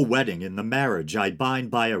ritual wedding and the marriage I bind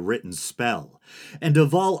by a written spell, and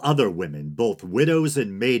of all other women, both widows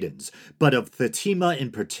and maidens, but of Fatima in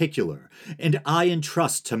particular, and I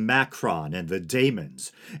entrust to Macron and the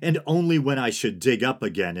daemons, and only when I should dig up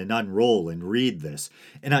again and unroll and read this,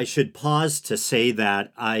 and I should pause to say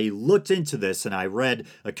that I looked into this and I read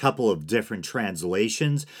a couple of different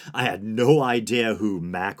translations. I had no idea who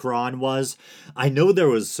Macron was. I know there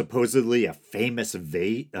was supposedly a famous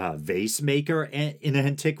vase maker in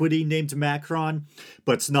antiquity named Macron,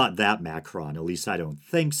 but it's not that Macron, at least I don't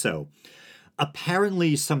think so.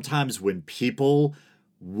 Apparently, sometimes when people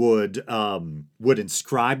would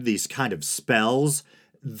inscribe these kind of spells,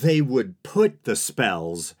 they would put the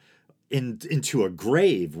spells into a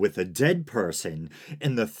grave with a dead person,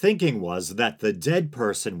 and the thinking was that the dead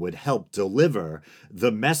person would help deliver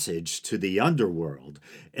the message to the underworld.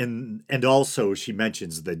 And also she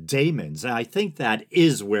mentions the daemons, and I think that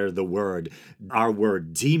is where our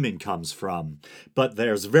word demon comes from, but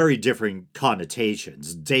there's very different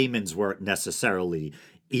connotations. Daemons weren't necessarily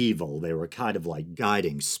evil, they were kind of like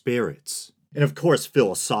guiding spirits. And of course,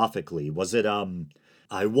 philosophically, was it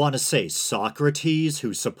I want to say Socrates,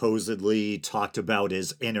 who supposedly talked about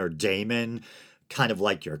his inner daemon, kind of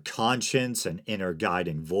like your conscience and inner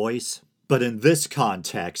guiding voice. But in this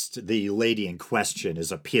context, the lady in question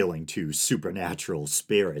is appealing to supernatural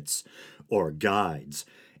spirits or guides.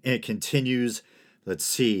 And it continues, let's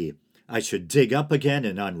see, I should dig up again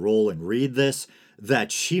and unroll and read this,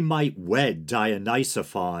 that she might wed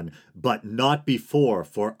Dionysophon, but not before,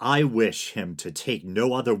 for I wish him to take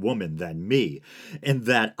no other woman than me, and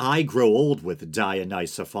that I grow old with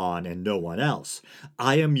Dionysophon and no one else.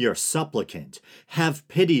 I am your supplicant. Have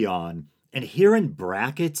pity on, and here in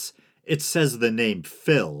brackets, it says the name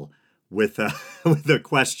Phil, with a, with a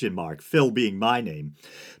question mark, Phil being my name.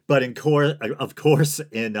 But of course,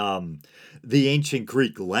 in the ancient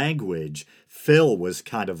Greek language, Phil was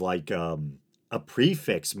kind of like a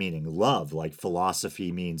prefix meaning love, like philosophy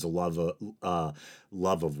means love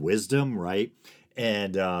of wisdom, right?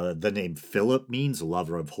 And the name Philip means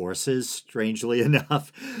lover of horses, strangely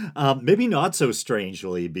enough. Maybe not so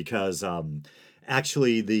strangely, because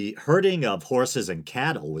actually the herding of horses and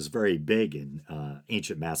cattle was very big in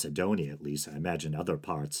ancient Macedonia, at least. I imagine other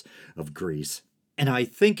parts of Greece. And I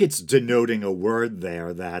think it's denoting a word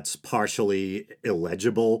there that's partially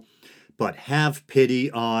illegible, but have pity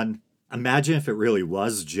on. Imagine if it really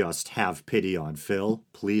was just have pity on Phil.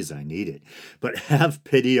 Please, I need it. But have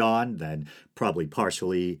pity on, then probably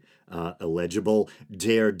partially illegible,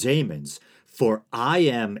 dare daemons. For I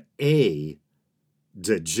am a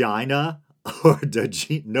Degina,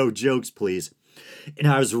 no jokes, please. And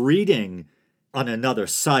I was reading on another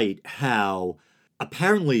site how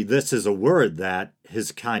apparently this is a word that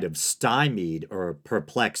has kind of stymied or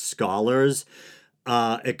perplexed scholars.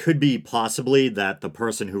 It could be possibly that the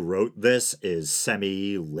person who wrote this is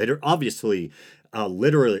obviously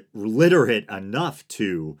literate enough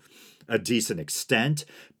to a decent extent,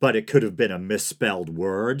 but it could have been a misspelled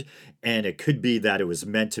word, and it could be that it was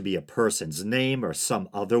meant to be a person's name or some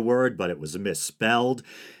other word, but it was misspelled.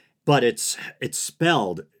 But it's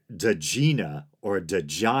spelled Dagina or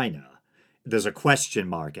Dagina. There's a question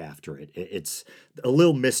mark after it. It's a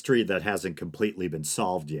little mystery that hasn't completely been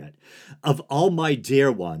solved yet. Of all my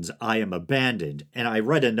dear ones, I am abandoned. And I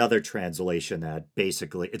read another translation that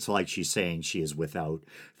basically it's like she's saying she is without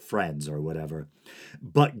friends or whatever.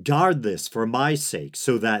 But guard this for my sake,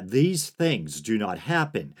 so that these things do not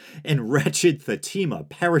happen, and wretched Fatima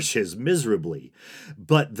perishes miserably,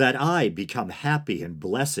 but that I become happy and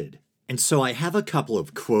blessed. And so I have a couple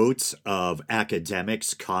of quotes of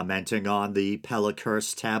academics commenting on the Pella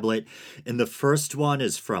Curse tablet. And the first one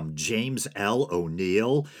is from James L.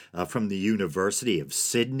 O'Neill from the University of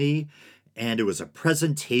Sydney. And it was a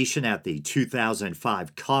presentation at the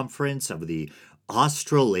 2005 conference of the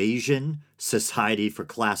Australasian Society for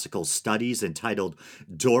Classical Studies entitled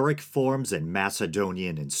Doric Forms and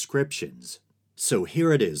Macedonian Inscriptions. So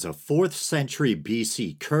here it is, a 4th century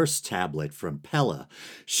BC curse tablet from Pella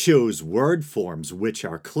shows word forms which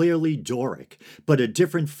are clearly Doric, but a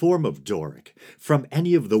different form of Doric, from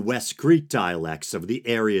any of the West Greek dialects of the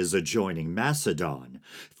areas adjoining Macedon.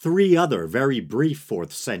 3 other very brief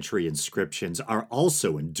 4th century inscriptions are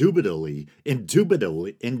also indubitably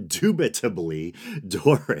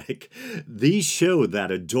Doric. These show that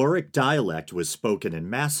a Doric dialect was spoken in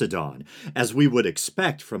Macedon, as we would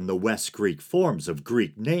expect from the West Greek forms of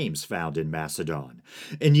Greek names found in Macedon.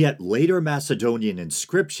 And yet later Macedonian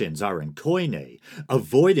inscriptions are in Koine,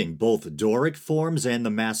 avoiding both Doric forms and the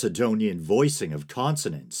Macedonian voicing of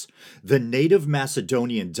consonants. The native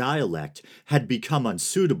Macedonian dialect had become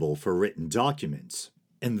unsuitable for written documents.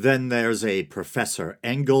 And then there's a Professor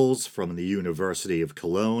Engels from the University of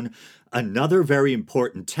Cologne. Another very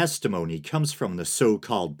important testimony comes from the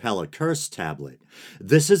so-called Pella Curse tablet.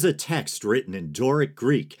 This is a text written in Doric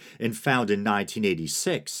Greek and found in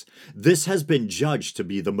 1986. This has been judged to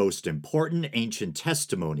be the most important ancient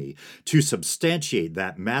testimony to substantiate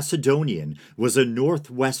that Macedonian was a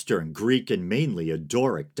northwestern Greek and mainly a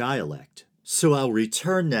Doric dialect. So I'll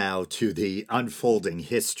return now to the unfolding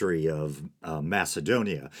history of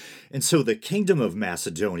Macedonia. And so the Kingdom of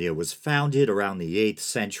Macedonia was founded around the 8th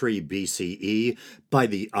century BCE by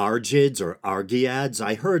the Argids or Argeads.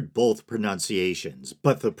 I heard both pronunciations,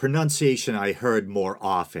 but the pronunciation I heard more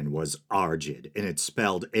often was Argid, and it's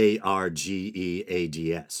spelled Argeads.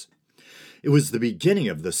 It was the beginning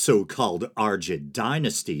of the so-called Argid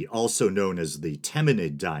dynasty, also known as the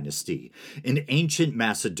Temenid dynasty, an ancient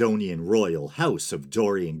Macedonian royal house of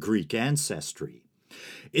Dorian Greek ancestry.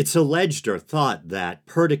 It's alleged or thought that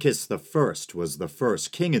Perdiccas I was the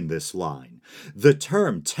first king in this line. The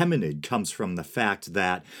term Temenid comes from the fact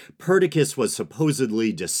that Perdiccas was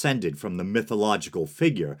supposedly descended from the mythological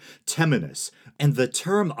figure Temenus, and the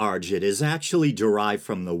term Argid is actually derived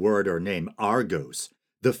from the word or name Argos,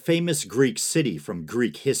 the famous Greek city from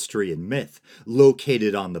Greek history and myth,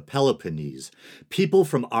 located on the Peloponnese. People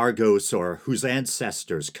from Argos or whose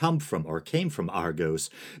ancestors come from or came from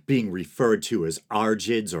Argos being referred to as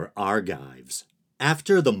Argids or Argives.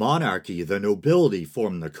 After the monarchy, the nobility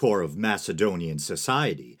formed the core of Macedonian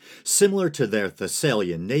society. Similar to their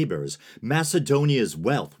Thessalian neighbors, Macedonia's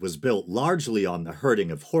wealth was built largely on the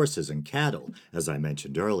herding of horses and cattle, as I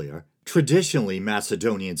mentioned earlier. Traditionally,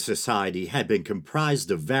 Macedonian society had been comprised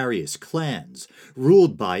of various clans,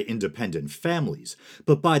 ruled by independent families,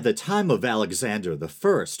 but by the time of Alexander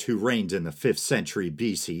I, who reigned in the 5th century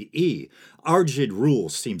BCE, Argid rule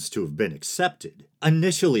seems to have been accepted.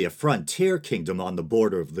 Initially a frontier kingdom on the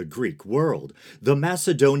border of the Greek world, the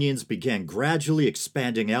Macedonians began gradually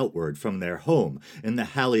expanding outward from their home in the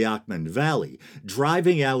Haliakmon Valley,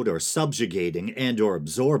 driving out or subjugating and or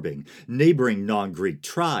absorbing neighboring non-Greek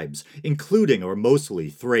tribes, including or mostly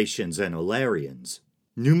Thracians and Illyrians.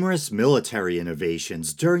 Numerous military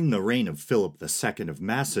innovations during the reign of Philip II of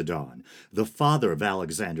Macedon, the father of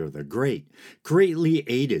Alexander the Great, greatly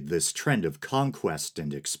aided this trend of conquest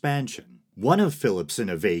and expansion. One of Philip's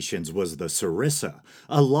innovations was the sarissa,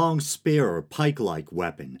 a long spear or pike-like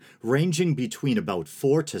weapon, ranging between about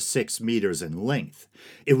 4 to 6 meters in length.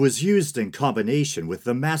 It was used in combination with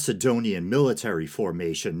the Macedonian military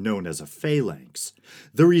formation known as a phalanx.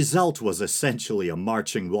 The result was essentially a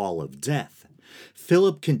marching wall of death.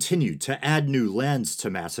 Philip continued to add new lands to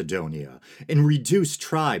Macedonia and reduce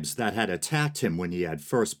tribes that had attacked him when he had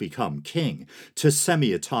first become king to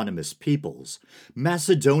semi-autonomous peoples.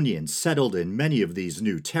 Macedonians settled in many of these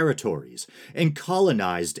new territories and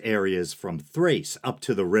colonized areas from Thrace up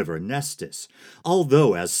to the river Nestis,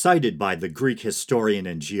 although, as cited by the Greek historian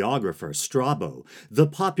and geographer Strabo, the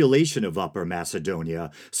population of Upper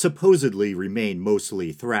Macedonia supposedly remained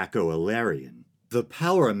mostly Thraco-Illyrian. The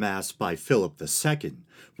power amassed by Philip II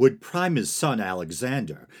would prime his son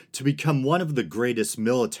Alexander to become one of the greatest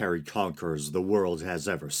military conquerors the world has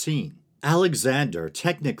ever seen. Alexander,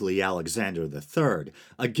 technically Alexander III,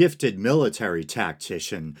 a gifted military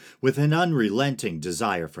tactician with an unrelenting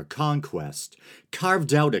desire for conquest,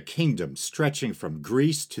 carved out a kingdom stretching from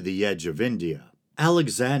Greece to the edge of India.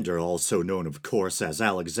 Alexander, also known of course as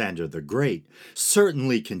Alexander the Great,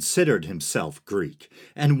 certainly considered himself Greek,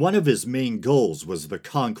 and one of his main goals was the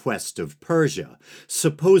conquest of Persia,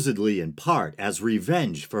 supposedly in part as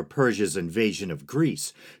revenge for Persia's invasion of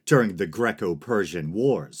Greece during the Greco-Persian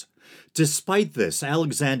Wars. Despite this,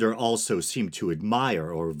 Alexander also seemed to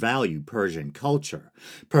admire or value Persian culture,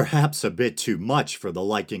 perhaps a bit too much for the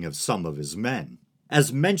liking of some of his men.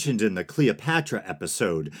 As mentioned in the Cleopatra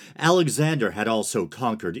episode, Alexander had also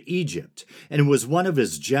conquered Egypt, and it was one of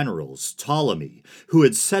his generals, Ptolemy, who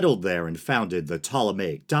had settled there and founded the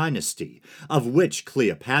Ptolemaic dynasty, of which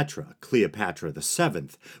Cleopatra VII,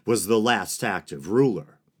 was the last active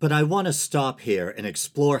ruler. But I want to stop here and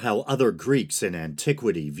explore how other Greeks in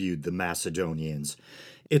antiquity viewed the Macedonians.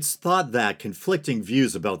 It's thought that conflicting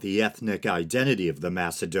views about the ethnic identity of the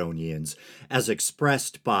Macedonians, as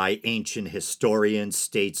expressed by ancient historians,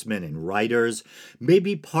 statesmen, and writers, may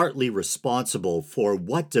be partly responsible for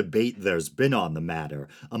what debate there's been on the matter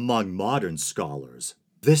among modern scholars.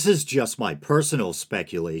 This is just my personal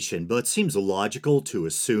speculation, but it seems logical to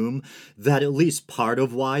assume that at least part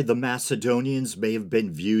of why the Macedonians may have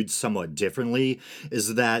been viewed somewhat differently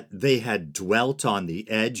is that they had dwelt on the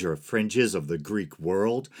edge or fringes of the Greek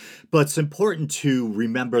world. But it's important to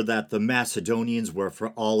remember that the Macedonians were, for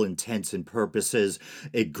all intents and purposes,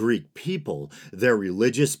 a Greek people. Their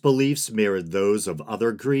religious beliefs mirrored those of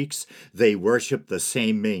other Greeks. They worshipped the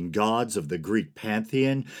same main gods of the Greek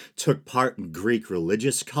pantheon, took part in Greek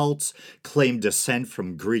religious cults, claimed descent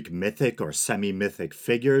from Greek mythic or semi-mythic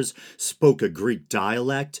figures, spoke a Greek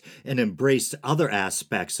dialect, and embraced other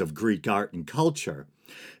aspects of Greek art and culture.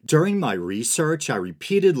 During my research, I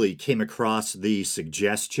repeatedly came across the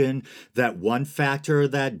suggestion that one factor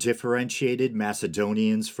that differentiated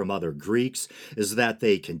Macedonians from other Greeks is that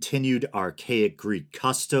they continued archaic Greek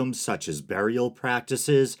customs such as burial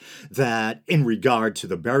practices that, in regard to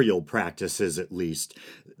the burial practices at least,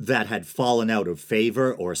 that had fallen out of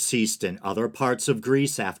favor or ceased in other parts of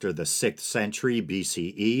Greece after the 6th century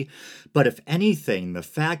BCE. But if anything, the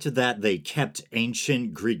fact that they kept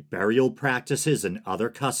ancient Greek burial practices and other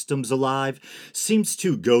customs alive seems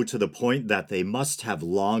to go to the point that they must have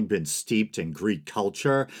long been steeped in Greek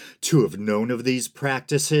culture to have known of these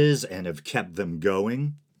practices and have kept them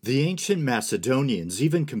going. The ancient Macedonians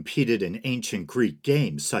even competed in ancient Greek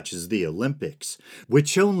games such as the Olympics,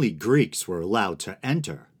 which only Greeks were allowed to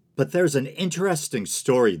enter. But there's an interesting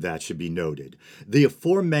story that should be noted. The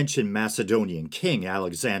aforementioned Macedonian king,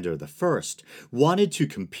 Alexander I, wanted to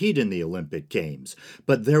compete in the Olympic Games,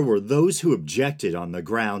 but there were those who objected on the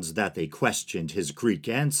grounds that they questioned his Greek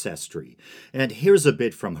ancestry. And here's a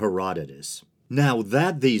bit from Herodotus. Now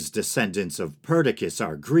that these descendants of Perdiccas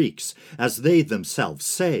are Greeks, as they themselves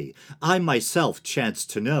say, I myself chance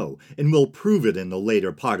to know, and will prove it in the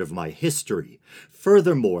later part of my history.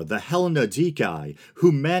 Furthermore, the Hellenodici,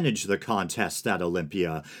 who managed the contest at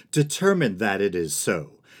Olympia, determined that it is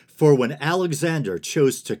so. For when Alexander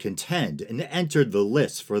chose to contend and entered the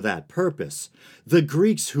lists for that purpose, the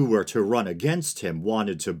Greeks who were to run against him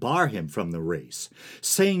wanted to bar him from the race,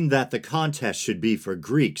 saying that the contest should be for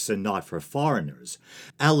Greeks and not for foreigners.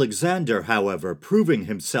 Alexander, however, proving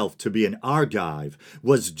himself to be an Argive,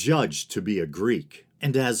 was judged to be a Greek.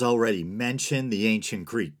 And as already mentioned, the ancient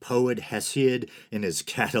Greek poet Hesiod, in his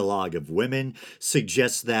Catalogue of Women,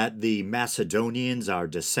 suggests that the Macedonians are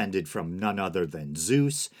descended from none other than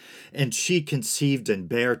Zeus, and she conceived and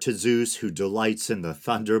bare to Zeus, who delights in the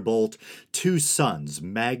thunderbolt, 2 sons,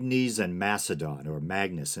 Magnes and Macedon, or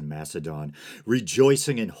Magnus and Macedon,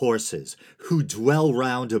 rejoicing in horses, who dwell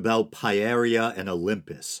round about Pieria and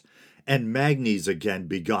Olympus. And Magnes again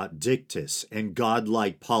begot Dictys and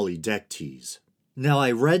godlike Polydectes. Now,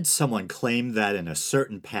 I read someone claim that in a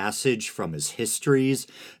certain passage from his histories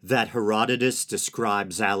that Herodotus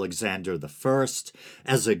describes Alexander I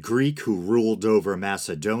as a Greek who ruled over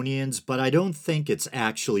Macedonians, but I don't think it's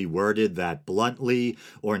actually worded that bluntly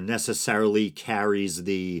or necessarily carries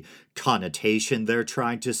the connotation they're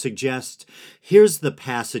trying to suggest. Here's the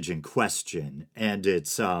passage in question, and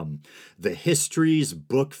it's the Histories,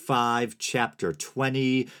 Book 5, Chapter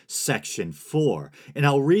 20, Section 4. And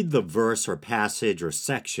I'll read the verse or passage or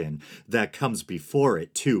section that comes before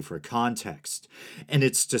it, too, for context. And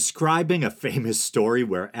it's describing a famous story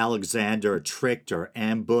where Alexander tricked or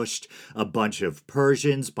ambushed a bunch of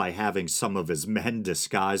Persians by having some of his men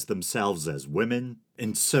disguise themselves as women.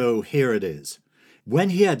 And so here it is.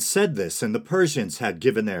 When he had said this and the Persians had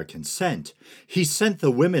given their consent, he sent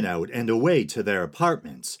the women out and away to their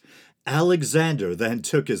apartments. Alexander then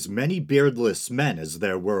took as many beardless men as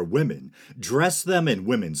there were women, dressed them in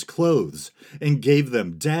women's clothes, and gave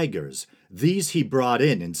them daggers. These he brought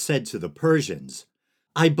in and said to the Persians,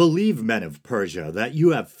 I believe, men of Persia, that you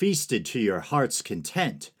have feasted to your heart's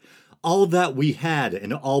content. All that we had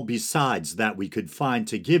and all besides that we could find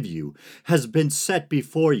to give you has been set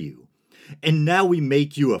before you. And now we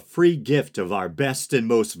make you a free gift of our best and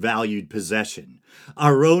most valued possession,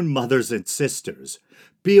 our own mothers and sisters.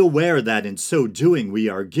 Be aware that in so doing we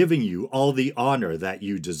are giving you all the honor that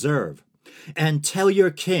you deserve. And tell your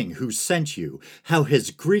king who sent you how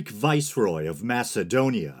his Greek viceroy of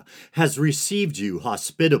Macedonia has received you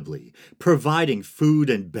hospitably, providing food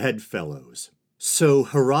and bedfellows. So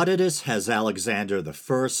Herodotus has Alexander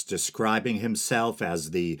I describing himself as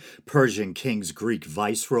the Persian king's Greek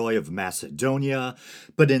viceroy of Macedonia,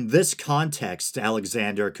 but in this context,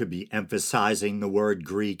 Alexander could be emphasizing the word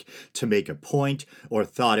Greek to make a point or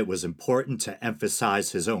thought it was important to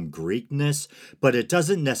emphasize his own Greekness, but it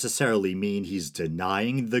doesn't necessarily mean he's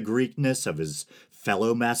denying the Greekness of his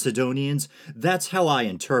fellow Macedonians. That's how I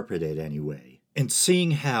interpret it anyway. And seeing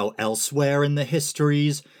how elsewhere in the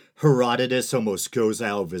histories, Herodotus almost goes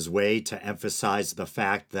out of his way to emphasize the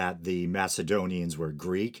fact that the Macedonians were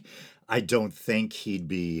Greek, I don't think he'd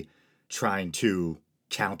be trying to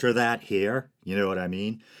counter that here, you know what I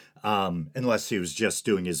mean? Unless he was just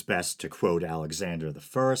doing his best to quote Alexander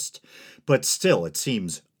I. But still, it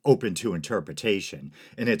seems open to interpretation,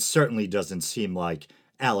 and it certainly doesn't seem like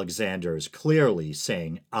Alexander is clearly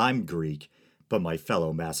saying, I'm Greek, but my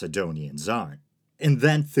fellow Macedonians aren't. And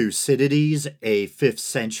then Thucydides, a 5th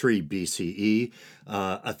century BCE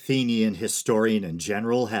Athenian historian and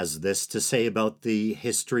general, has this to say about the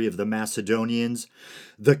history of the Macedonians.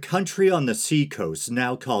 The country on the seacoast,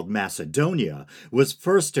 now called Macedonia, was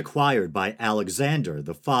first acquired by Alexander,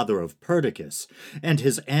 the father of Perdiccas, and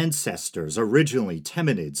his ancestors, originally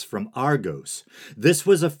Temenids from Argos. This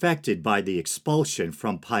was effected by the expulsion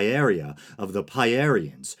from Pieria of the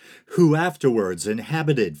Pierians, who afterwards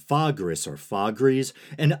inhabited Phagris or Phagres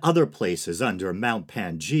and other places under Mount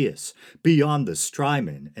Pangaeus, beyond the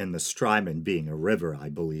Strymon, and the Strymon being a river, I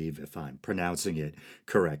believe, if I'm pronouncing it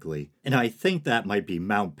correctly. And I think that might be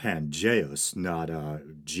Mount Pangaeus, not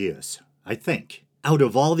Geus, I think. Out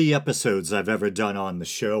of all the episodes I've ever done on the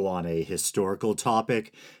show on a historical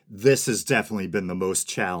topic, this has definitely been the most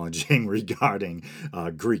challenging regarding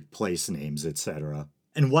Greek place names, etc.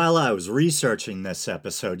 And while I was researching this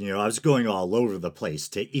episode, I was going all over the place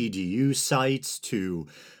to EDU sites, to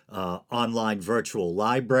online virtual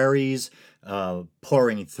libraries,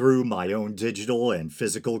 pouring through my own digital and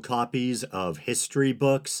physical copies of history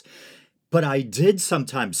books. But I did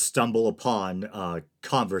sometimes stumble upon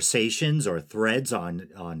conversations or threads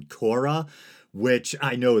on Quora, which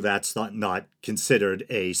I know that's not considered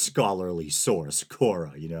a scholarly source,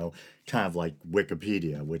 Quora, kind of like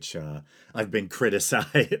Wikipedia, which I've been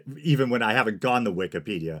criticized, even when I haven't gone to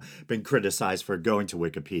Wikipedia, been criticized for going to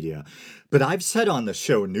Wikipedia. But I've said on the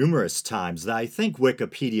show numerous times that I think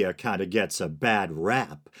Wikipedia kind of gets a bad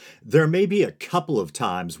rap. There may be a couple of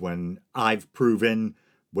times when I've proven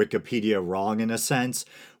Wikipedia wrong in a sense,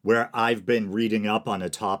 where I've been reading up on a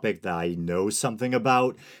topic that I know something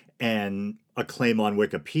about, and a claim on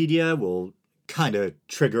Wikipedia will kind of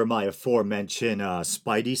trigger my aforementioned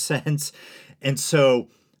spidey sense. And so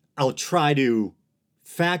I'll try to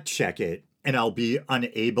fact check it, and I'll be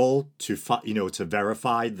unable to to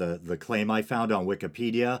verify the claim I found on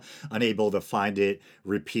Wikipedia, unable to find it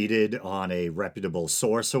repeated on a reputable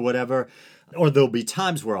source or whatever. Or there'll be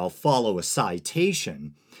times where I'll follow a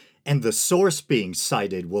citation, and the source being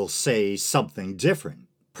cited will say something different.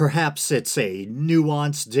 Perhaps it's a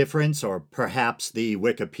nuanced difference, or perhaps the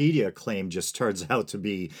Wikipedia claim just turns out to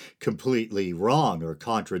be completely wrong or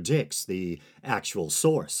contradicts the actual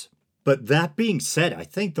source. But that being said, I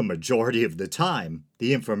think the majority of the time,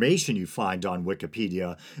 the information you find on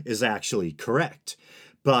Wikipedia is actually correct.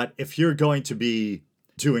 But if you're going to be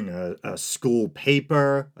doing a school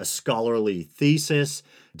paper, a scholarly thesis,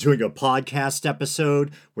 doing a podcast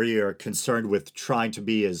episode where you're concerned with trying to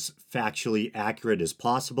be as factually accurate as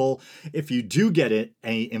possible. If you do get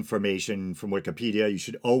any information from Wikipedia, you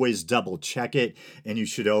should always double check it, and you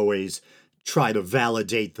should always try to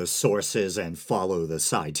validate the sources and follow the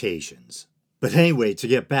citations. But anyway, to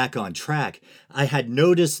get back on track, I had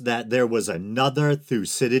noticed that there was another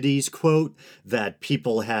Thucydides quote that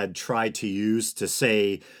people had tried to use to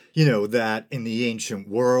say, that in the ancient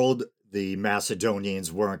world, the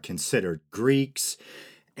Macedonians weren't considered Greeks.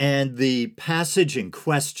 And the passage in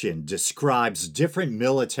question describes different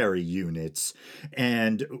military units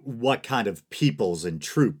and what kind of peoples and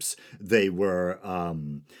troops they were,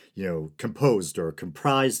 composed or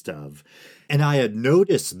comprised of. And I had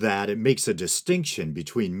noticed that it makes a distinction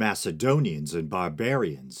between Macedonians and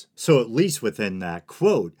barbarians. So, at least within that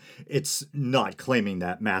quote, it's not claiming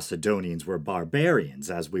that Macedonians were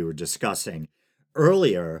barbarians, as we were discussing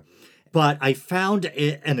earlier. But I found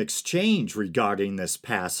an exchange regarding this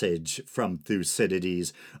passage from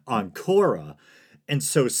Thucydides on Quora. And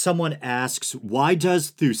so someone asks, why does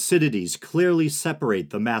Thucydides clearly separate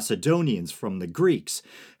the Macedonians from the Greeks,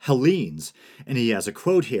 Hellenes? And he has a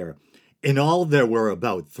quote here. In all, there were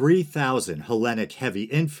about 3,000 Hellenic heavy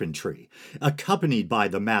infantry, accompanied by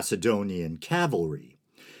the Macedonian cavalry.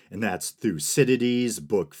 And that's Thucydides,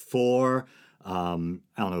 Book 4. I don't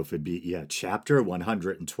know if it'd be, chapter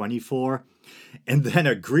 124. And then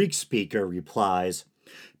a Greek speaker replies,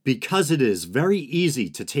 because it is very easy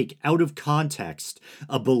to take out of context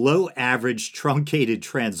a below average truncated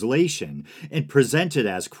translation and present it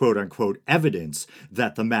as quote unquote evidence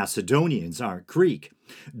that the Macedonians aren't Greek.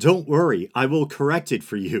 Don't worry, I will correct it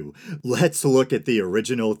for you. Let's look at the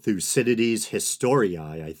original Thucydides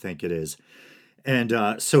Historiae, I think it is.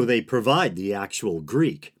 And so they provide the actual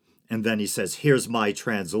Greek. And then he says, here's my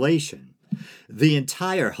translation. The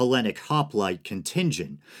entire Hellenic hoplite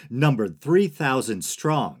contingent numbered 3,000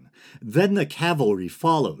 strong. Then the cavalry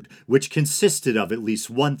followed, which consisted of at least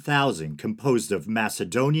 1,000 composed of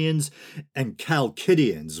Macedonians and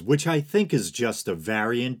Chalcidians, which I think is just a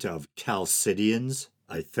variant of Chalcidians,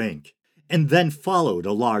 I think. And then followed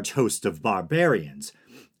a large host of barbarians.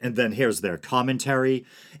 And then here's their commentary.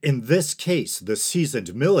 In this case, the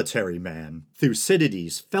seasoned military man,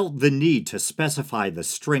 Thucydides, felt the need to specify the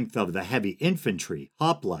strength of the heavy infantry,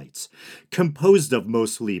 hoplites, composed of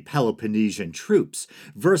mostly Peloponnesian troops,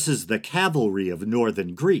 versus the cavalry of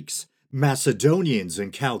northern Greeks, Macedonians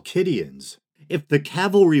and Chalcidians. If the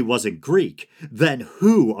cavalry wasn't Greek, then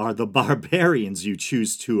who are the barbarians you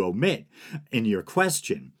choose to omit in your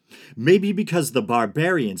question? Maybe because the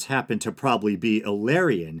barbarians happen to probably be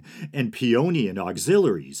Illyrian and Paeonian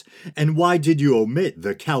auxiliaries. And why did you omit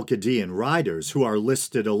the Chalcidian riders who are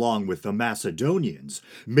listed along with the Macedonians?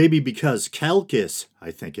 Maybe because Chalcis,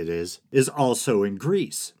 I think it is also in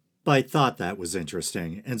Greece. But I thought that was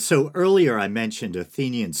interesting. And so earlier I mentioned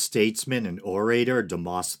Athenian statesman and orator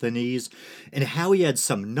Demosthenes and how he had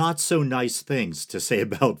some not so nice things to say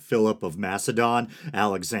about Philip of Macedon,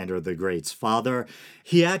 Alexander the Great's father.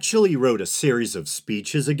 He actually wrote a series of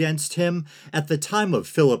speeches against him. At the time of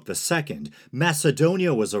Philip II,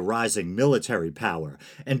 Macedonia was a rising military power,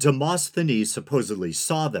 and Demosthenes supposedly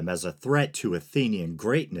saw them as a threat to Athenian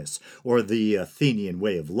greatness or the Athenian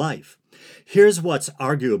way of life. Here's what's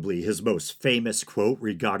arguably his most famous quote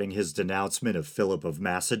regarding his denouncement of Philip of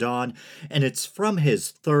Macedon, and it's from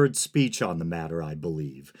his third speech on the matter, I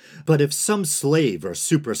believe. But if some slave or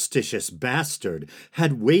superstitious bastard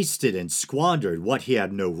had wasted and squandered what he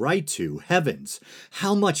had no right to, heavens,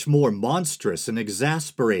 how much more monstrous and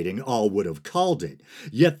exasperating all would have called it.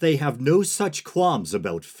 Yet they have no such qualms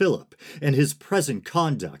about Philip and his present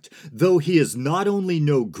conduct, though he is not only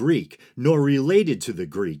no Greek, nor related to the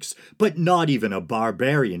Greeks, but not even a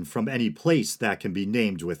barbarian from any place that can be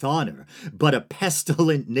named with honor, but a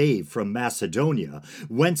pestilent knave from Macedonia,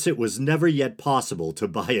 whence it was never yet possible to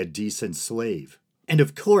buy a decent slave. And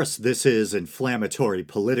of course, this is inflammatory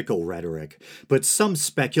political rhetoric, but some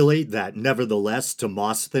speculate that nevertheless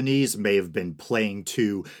Demosthenes may have been playing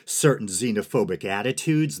to certain xenophobic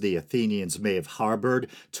attitudes the Athenians may have harbored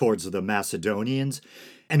towards the Macedonians.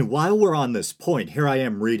 And while we're on this point, here I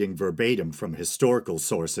am reading verbatim from historical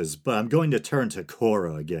sources, but I'm going to turn to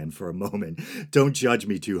Quora again for a moment. Don't judge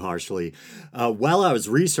me too harshly. While I was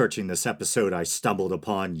researching this episode, I stumbled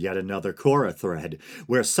upon yet another Quora thread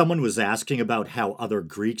where someone was asking about how other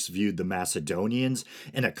Greeks viewed the Macedonians,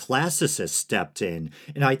 and a classicist stepped in,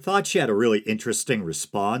 and I thought she had a really interesting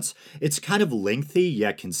response. It's kind of lengthy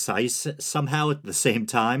yet concise somehow at the same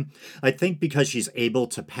time. I think because she's able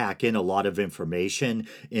to pack in a lot of information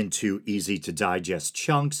into easy-to-digest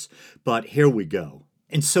chunks, but here we go.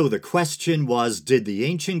 And so the question was, did the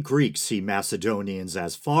ancient Greeks see Macedonians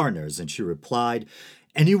as foreigners? And she replied,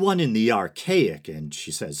 anyone in the Archaic, and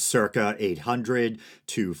she says circa 800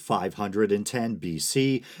 to 510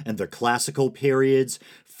 BC, and the classical periods,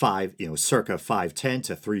 circa 510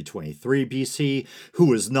 to 323 BC, who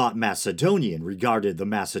was not Macedonian regarded the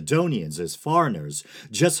Macedonians as foreigners,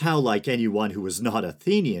 just how like anyone who was not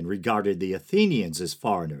Athenian regarded the Athenians as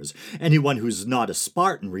foreigners, anyone who's not a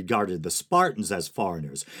Spartan regarded the Spartans as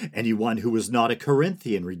foreigners, anyone who was not a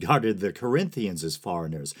Corinthian regarded the Corinthians as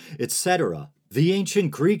foreigners, etc. The ancient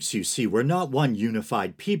Greeks, you see, were not one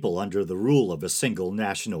unified people under the rule of a single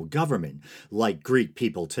national government, like Greek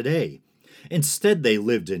people today. Instead, they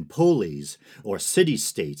lived in polis, or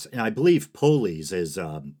city-states, and I believe polis is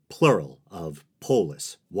plural of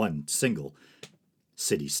polis, one single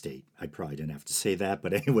city-state. I probably didn't have to say that,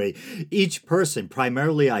 but anyway, each person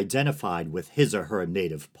primarily identified with his or her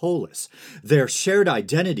native polis. Their shared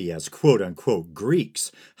identity as quote-unquote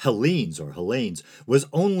Greeks, Hellenes or Hellenes, was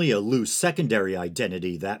only a loose secondary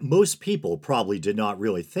identity that most people probably did not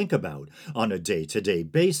really think about on a day-to-day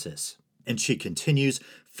basis. And she continues,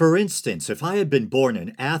 for instance, if I had been born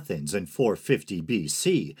in Athens in 450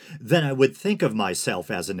 BC, then I would think of myself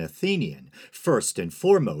as an Athenian, first and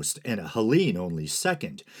foremost, and a Hellene only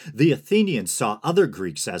second. The Athenians saw other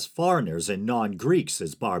Greeks as foreigners and non-Greeks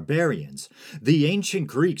as barbarians. The ancient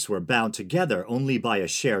Greeks were bound together only by a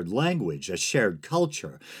shared language, a shared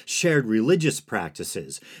culture, shared religious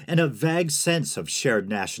practices, and a vague sense of shared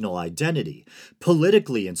national identity.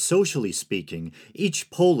 Politically and socially speaking, each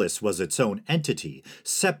polis was its own entity,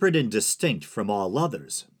 separate and distinct from all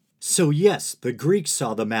others. So yes, the Greeks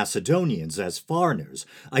saw the Macedonians as foreigners.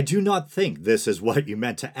 I do not think this is what you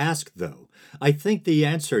meant to ask, though. I think the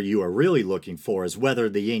answer you are really looking for is whether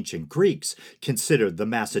the ancient Greeks considered the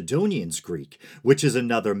Macedonians Greek, which is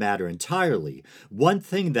another matter entirely. One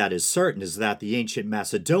thing that is certain is that the ancient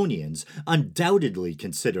Macedonians undoubtedly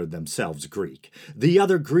considered themselves Greek. The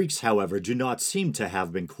other Greeks, however, do not seem to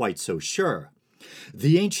have been quite so sure.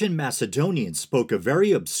 The ancient Macedonians spoke a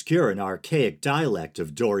very obscure and archaic dialect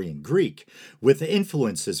of Dorian Greek, with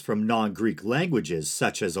influences from non-Greek languages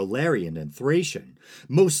such as Illyrian and Thracian.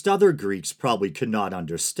 Most other Greeks probably could not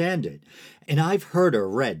understand it, and I've heard or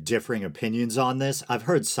read differing opinions on this. I've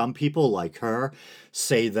heard some people like her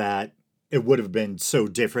say that it would have been so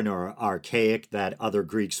different or archaic that other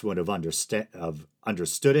Greeks would have understood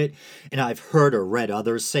it. And I've heard or read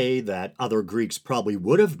others say that other Greeks probably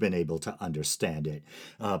would have been able to understand it.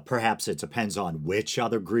 Perhaps it depends on which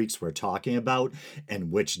other Greeks we're talking about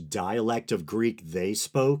and which dialect of Greek they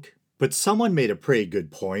spoke. But someone made a pretty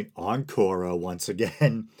good point on Quora once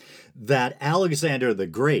again that Alexander the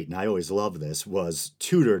Great, and I always love this, was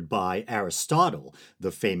tutored by Aristotle,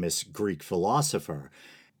 the famous Greek philosopher.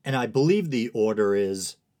 And I believe the order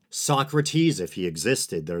is Socrates, if he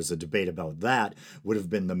existed, there's a debate about that, would have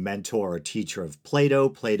been the mentor or teacher of Plato.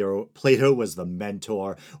 Plato was the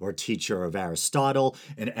mentor or teacher of Aristotle,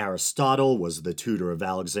 and Aristotle was the tutor of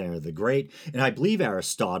Alexander the Great. And I believe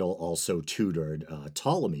Aristotle also tutored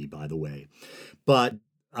Ptolemy, by the way. But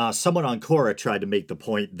someone on Quora tried to make the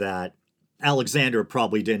point that Alexander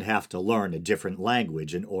probably didn't have to learn a different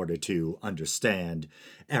language in order to understand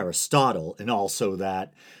Aristotle, and also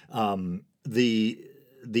that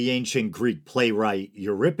the ancient Greek playwright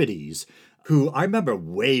Euripides, who I remember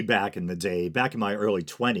way back in the day, back in my early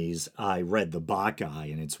 20s, I read the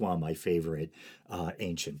Bacchae, and it's one of my favorite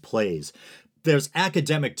ancient plays. There's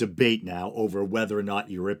academic debate now over whether or not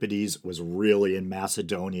Euripides was really in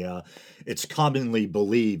Macedonia. It's commonly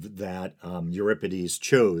believed that Euripides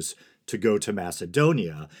chose to go to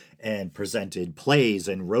Macedonia and presented plays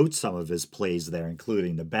and wrote some of his plays there,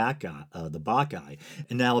 including the Bacchae.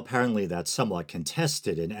 And now apparently that's somewhat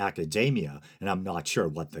contested in academia, and I'm not sure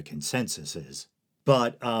what the consensus is.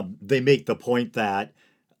 But they make the point that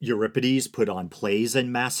Euripides put on plays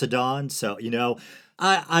in Macedon, so,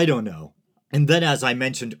 I don't know. And then, as I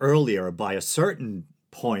mentioned earlier, by a certain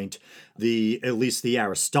point, at least the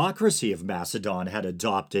aristocracy of Macedon had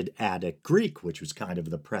adopted Attic Greek, which was kind of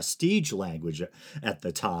the prestige language at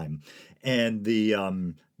the time. And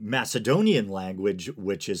the Macedonian language,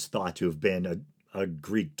 which is thought to have been a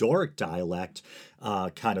Greek Doric dialect,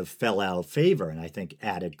 kind of fell out of favor. And I think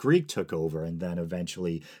Attic Greek took over, and then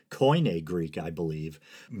eventually Koine Greek, I believe.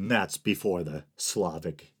 And that's before the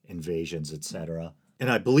Slavic invasions, etc. And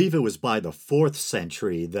I believe it was by the 4th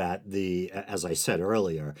century that as I said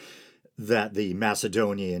earlier, that the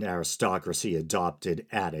Macedonian aristocracy adopted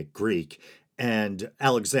Attic Greek, and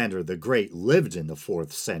Alexander the Great lived in the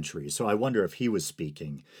 4th century, so I wonder if he was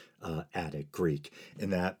speaking Attic Greek,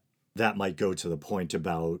 and that might go to the point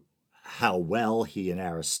about how well he and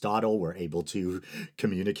Aristotle were able to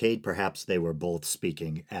communicate. Perhaps they were both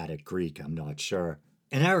speaking Attic Greek, I'm not sure.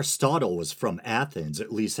 And Aristotle was from Athens,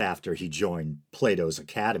 at least after he joined Plato's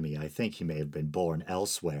Academy. I think he may have been born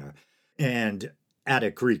elsewhere. And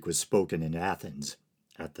Attic Greek was spoken in Athens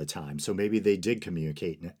at the time, so maybe they did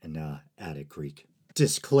communicate in Attic Greek.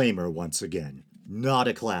 Disclaimer once again, not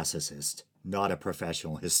a classicist, not a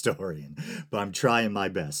professional historian, but I'm trying my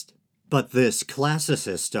best. But this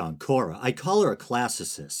classicist on Cora, I call her a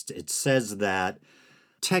classicist. It says that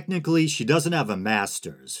technically she doesn't have a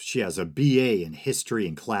master's. She has a BA in history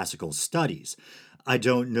and classical studies. I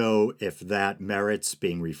don't know if that merits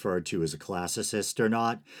being referred to as a classicist or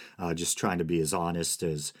not. Just trying to be as honest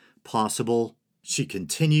as possible. She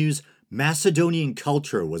continues, Macedonian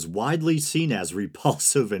culture was widely seen as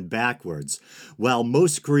repulsive and backwards. While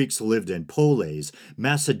most Greeks lived in polis,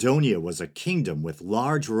 Macedonia was a kingdom with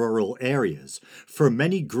large rural areas. For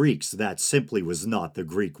many Greeks, that simply was not the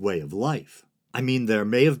Greek way of life. I mean, there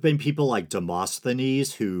may have been people like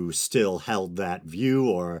Demosthenes who still held that view,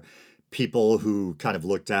 or people who kind of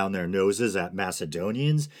looked down their noses at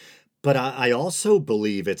Macedonians. But I also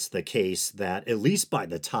believe it's the case that, at least by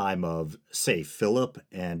the time of, say, Philip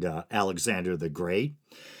and Alexander the Great,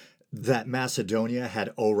 that Macedonia had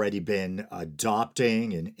already been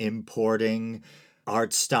adopting and importing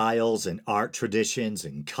art styles and art traditions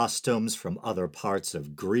and customs from other parts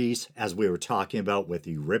of Greece. As we were talking about with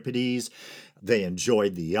Euripides, they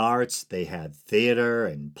enjoyed the arts. They had theater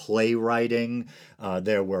and playwriting.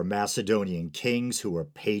 There were Macedonian kings who were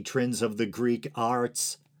patrons of the Greek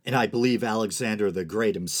arts. And I believe Alexander the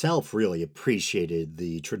Great himself really appreciated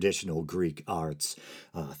the traditional Greek arts,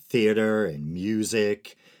 theater and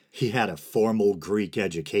music. He had a formal Greek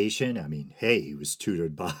education. I mean, hey, he was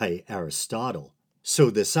tutored by Aristotle. So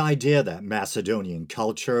this idea that Macedonian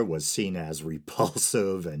culture was seen as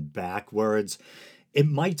repulsive and backwards, it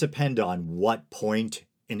might depend on what point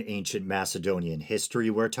in ancient Macedonian history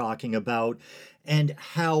we're talking about and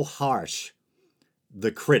how harsh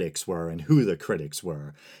the critics were and who the critics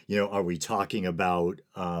were. Are we talking about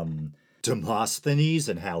Demosthenes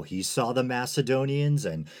and how he saw the Macedonians?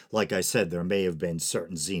 And like I said, there may have been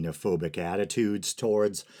certain xenophobic attitudes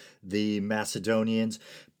towards the Macedonians.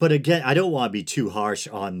 But again, I don't want to be too harsh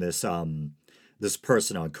on this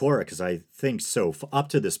person on Cora, because I think so up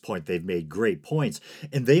to this point they've made great points,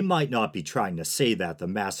 and they might not be trying to say that the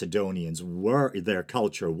Macedonians their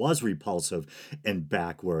culture was repulsive and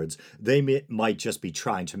backwards. They might just be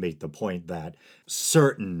trying to make the point that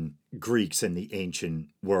certain Greeks in the ancient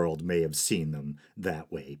world may have seen them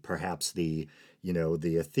that way. Perhaps the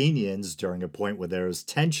Athenians during a point where there was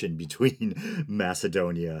tension between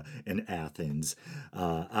Macedonia and Athens.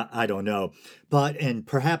 I don't know. And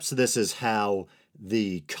perhaps this is how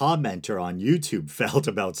the commenter on YouTube felt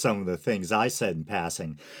about some of the things I said in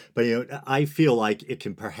passing. But, I feel like it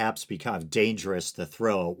can perhaps be kind of dangerous to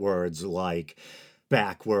throw out words like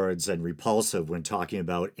backwards and repulsive when talking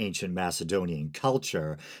about ancient Macedonian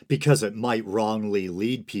culture, because it might wrongly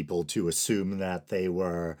lead people to assume that they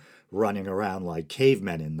were running around like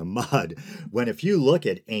cavemen in the mud. When if you look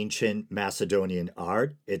at ancient Macedonian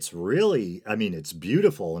art, it's really, it's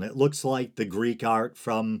beautiful, and it looks like the Greek art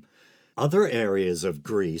from other areas of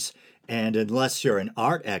Greece. And unless you're an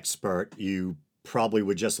art expert, you probably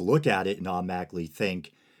would just look at it and automatically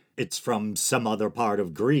think it's from some other part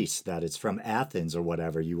of Greece, that it's from Athens or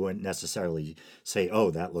whatever. You wouldn't necessarily say,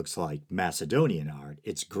 oh, that looks like Macedonian art.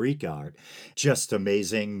 It's Greek art. Just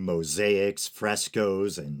amazing mosaics,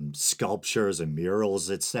 frescoes, and sculptures and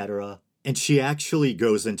murals, etc. And she actually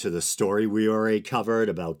goes into the story we already covered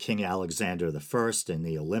about King Alexander I and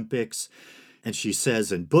the Olympics. And she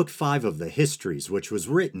says in Book 5 of the Histories, which was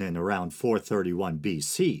written in around 431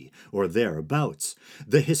 BC, or thereabouts,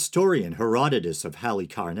 the historian Herodotus of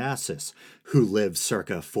Halicarnassus, who lived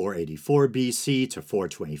circa 484 BC to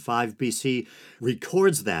 425 BC,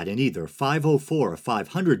 records that in either 504 or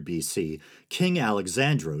 500 BC, King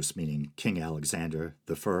Alexandros, meaning King Alexander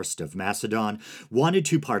I of Macedon, wanted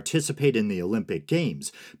to participate in the Olympic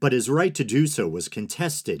Games, but his right to do so was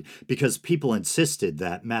contested because people insisted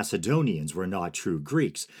that Macedonians were not true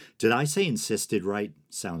Greeks. Did I say insisted right?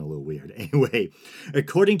 Sound a little weird. Anyway,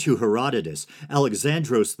 according to Herodotus,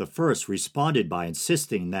 Alexandros I responded by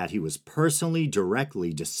insisting that he was personally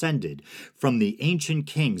directly descended from the ancient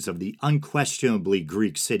kings of the unquestionably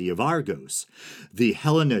Greek city of Argos. The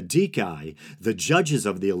Hellenodikai, the judges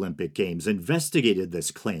of the Olympic Games, investigated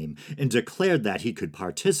this claim and declared that he could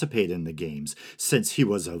participate in the Games since he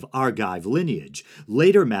was of Argive lineage.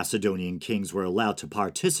 Later Macedonian kings were allowed to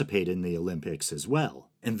participate in the Olympics as well.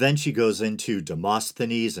 And then she goes into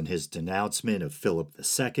Demosthenes and his denouncement of Philip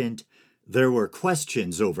II. There were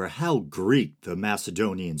questions over how Greek the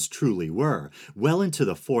Macedonians truly were well into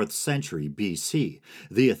the 4th century BC.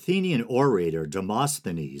 The Athenian orator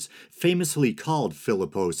Demosthenes famously called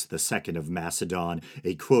Philippos II of Macedon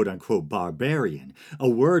a quote-unquote barbarian, a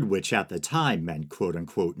word which at the time meant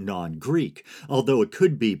quote-unquote non-Greek, although it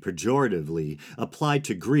could be pejoratively applied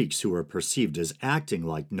to Greeks who were perceived as acting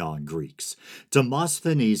like non-Greeks.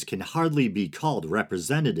 Demosthenes can hardly be called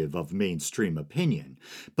representative of mainstream opinion,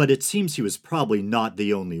 but it seems he was probably not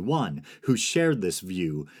the only one who shared this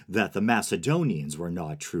view that the Macedonians were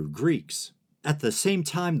not true Greeks. At the same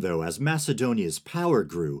time, though, as Macedonia's power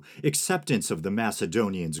grew, acceptance of the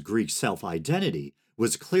Macedonians' Greek self-identity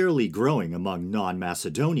was clearly growing among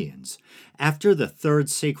non-Macedonians. After the Third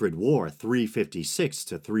Sacred War, 356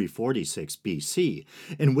 to 346 BC,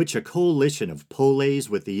 in which a coalition of Poles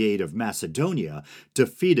with the aid of Macedonia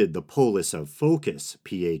defeated the Polis of Phokis,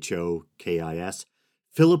 Phokis,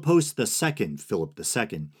 Philippos II, Philip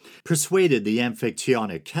II, persuaded the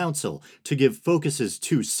Amphictyonic Council to give Phocas's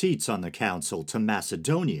 2 seats on the council to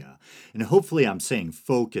Macedonia. And hopefully I'm saying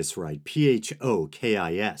Phocas right,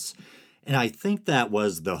 Phokis. And I think that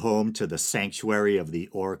was the home to the sanctuary of the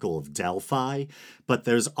Oracle of Delphi, but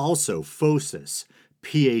there's also Phocis,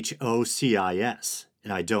 Phocis,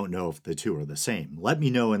 and I don't know if the two are the same. Let me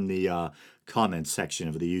know in the comments section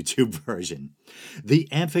of the YouTube version. The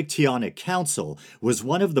Amphictyonic Council was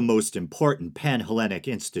one of the most important Pan-Hellenic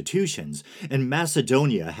institutions, and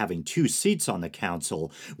Macedonia having 2 seats on the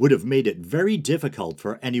council would have made it very difficult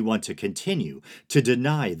for anyone to continue to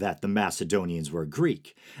deny that the Macedonians were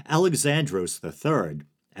Greek. Alexandros III,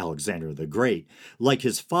 Alexander the Great, like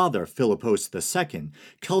his father Philippos II,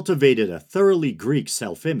 cultivated a thoroughly Greek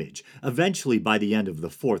self-image, eventually by the end of the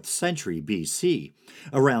 4th century BC.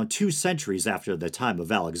 Around 2 centuries after the time of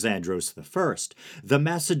Alexandros I, the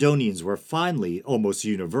Macedonians were finally almost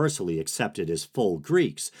universally accepted as full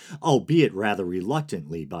Greeks, albeit rather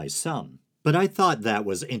reluctantly by some. But I thought that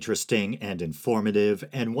was interesting and informative,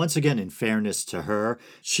 and once again, in fairness to her,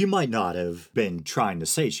 she might not have been trying to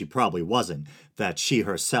say, she probably wasn't, that she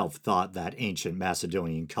herself thought that ancient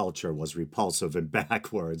Macedonian culture was repulsive and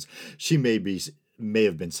backwards. She may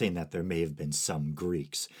have been saying that there may have been some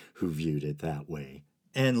Greeks who viewed it that way.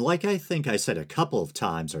 And like I think I said a couple of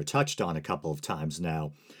times, or touched on a couple of times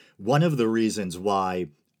now, one of the reasons why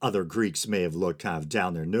other Greeks may have looked kind of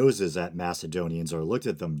down their noses at Macedonians or looked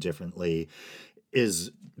at them differently is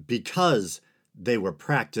because they were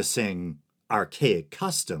practicing archaic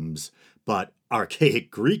customs, but archaic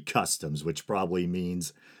Greek customs, which probably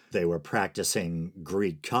means they were practicing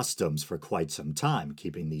Greek customs for quite some time,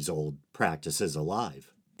 keeping these old practices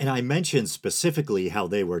alive. And I mentioned specifically how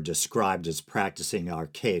they were described as practicing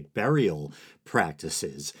archaic burial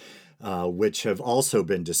practices, which have also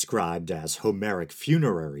been described as Homeric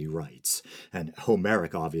funerary rites. And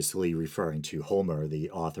Homeric obviously referring to Homer, the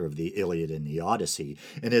author of the Iliad and the Odyssey.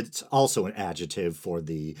 And it's also an adjective for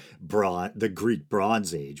the Greek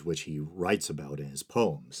Bronze Age, which he writes about in his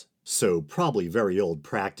poems. So probably very old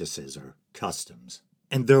practices or customs.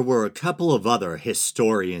 And there were a couple of other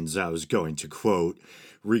historians I was going to quote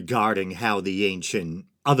regarding how the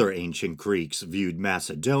other ancient Greeks viewed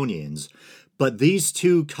Macedonians, but these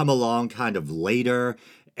two come along kind of later,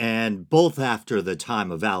 and both after the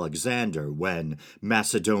time of Alexander, when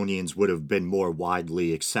Macedonians would have been more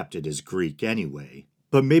widely accepted as Greek anyway.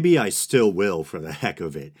 But maybe I still will for the heck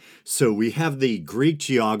of it. So we have the Greek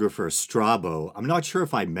geographer Strabo. I'm not sure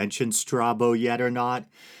if I mentioned Strabo yet or not.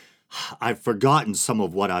 I've forgotten some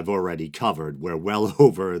of what I've already covered. We're well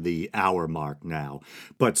over the hour mark now.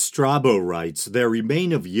 But Strabo writes, there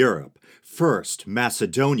remain of Europe, first,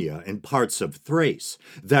 Macedonia and parts of Thrace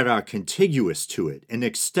that are contiguous to it and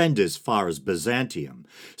extend as far as Byzantium.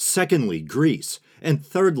 Secondly, Greece. And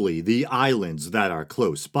thirdly, the islands that are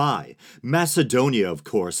close by. Macedonia, of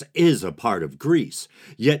course, is a part of Greece.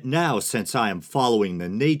 Yet now, since I am following the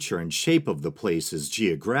nature and shape of the places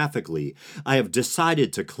geographically, I have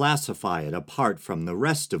decided to classify it apart from the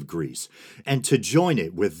rest of Greece, and to join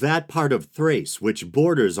it with that part of Thrace which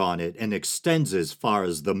borders on it and extends as far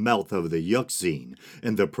as the mouth of the Euxine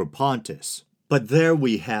and the Propontis. But there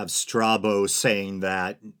we have Strabo saying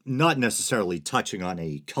that, not necessarily touching on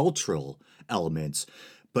any cultural elements,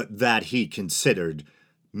 but that he considered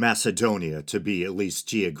Macedonia to be, at least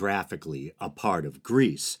geographically, a part of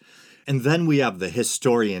Greece. And then we have the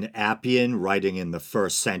historian Appian, writing in the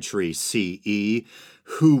 1st century CE,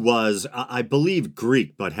 who was, I believe,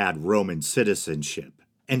 Greek but had Roman citizenship.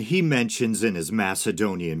 And he mentions in his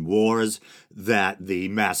Macedonian Wars that the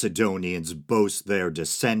Macedonians boast their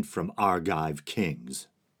descent from Argive kings.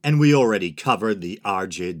 And we already covered the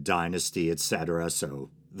Argead dynasty, etc., so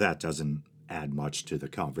that doesn't add much to the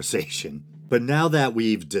conversation. But now that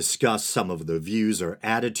we've discussed some of the views or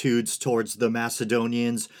attitudes towards the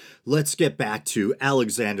Macedonians, let's get back to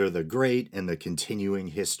Alexander the Great and the continuing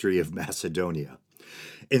history of Macedonia.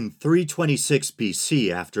 In 326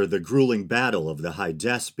 BC, after the grueling battle of the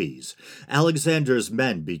Hydaspes, Alexander's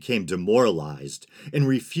men became demoralized and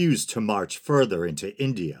refused to march further into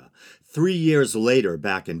India. 3 years later,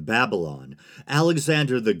 back in Babylon,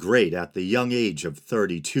 Alexander the Great, at the young age of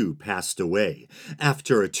 32, passed away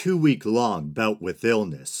after a 2-week-long bout with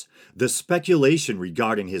illness. The speculation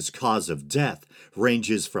regarding his cause of death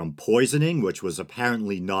ranges from poisoning, which was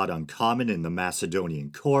apparently not uncommon in the Macedonian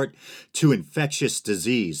court, to infectious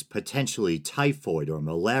disease, potentially typhoid or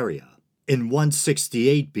malaria. In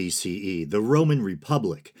 168 BCE, the Roman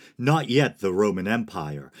Republic, not yet the Roman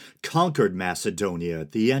Empire, conquered Macedonia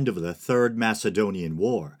at the end of the Third Macedonian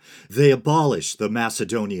War. They abolished the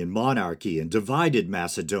Macedonian monarchy and divided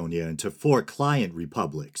Macedonia into 4 client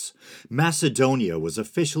republics. Macedonia was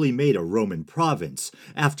officially made a Roman province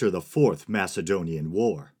after the Fourth Macedonian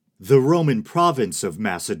War. The Roman province of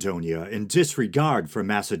Macedonia, in disregard for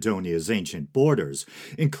Macedonia's ancient borders,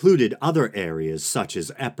 included other areas such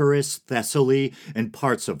as Epirus, Thessaly, and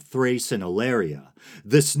parts of Thrace and Ilaria.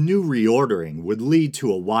 This new reordering would lead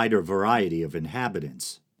to a wider variety of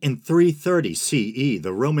inhabitants. In 330 CE,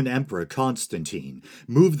 the Roman Emperor Constantine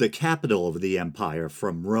moved the capital of the empire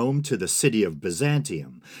from Rome to the city of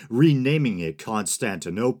Byzantium, renaming it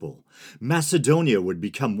Constantinople. Macedonia would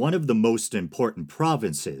become one of the most important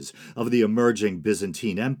provinces of the emerging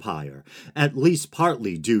Byzantine Empire, at least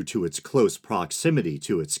partly due to its close proximity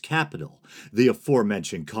to its capital, the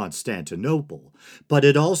aforementioned Constantinople, but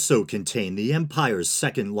it also contained the empire's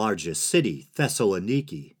second largest city,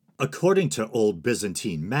 Thessaloniki. According to old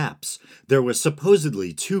Byzantine maps, there were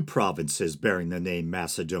supposedly 2 provinces bearing the name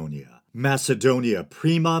Macedonia. Macedonia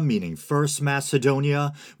Prima, meaning First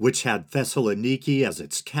Macedonia, which had Thessaloniki as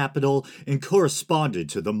its capital and corresponded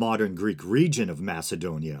to the modern Greek region of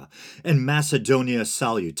Macedonia, and Macedonia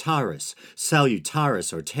Salutaris,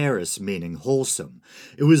 Salutaris or Terris, meaning wholesome.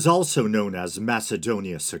 It was also known as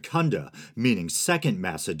Macedonia Secunda, meaning Second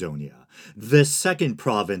Macedonia. This second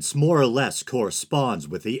province more or less corresponds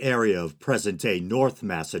with the area of present-day North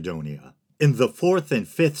Macedonia. In the 4th and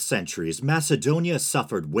 5th centuries, Macedonia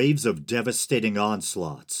suffered waves of devastating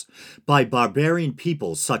onslaughts by barbarian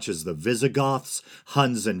peoples such as the Visigoths,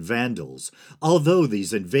 Huns, and Vandals. Although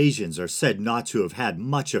these invasions are said not to have had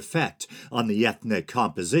much effect on the ethnic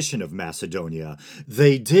composition of Macedonia,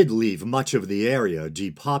 they did leave much of the area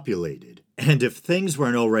depopulated. And if things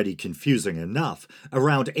weren't already confusing enough,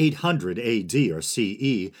 around 800 AD or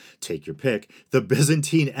CE, take your pick, the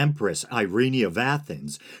Byzantine Empress Irene of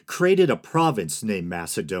Athens created a province named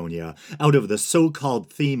Macedonia out of the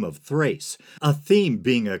so-called theme of Thrace, a theme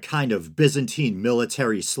being a kind of Byzantine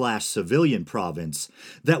military/civilian province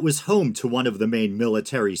that was home to one of the main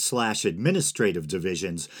military/administrative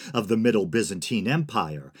divisions of the Middle Byzantine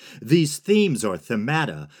Empire. These themes or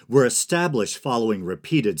themata were established following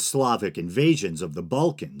repeated Slavic invasions of the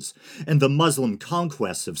Balkans and the Muslim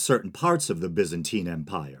conquests of certain parts of the Byzantine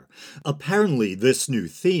Empire. Apparently, this new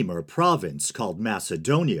theme or province, called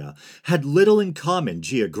Macedonia, had little in common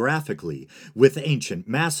geographically with ancient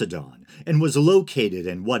Macedon and was located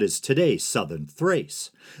in what is today southern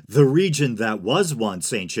Thrace. The region that was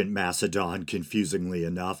once ancient Macedon, confusingly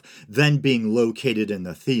enough, then being located in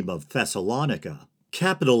the theme of Thessalonica.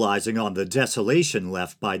 Capitalizing on the desolation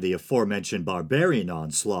left by the aforementioned barbarian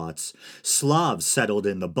onslaughts, Slavs settled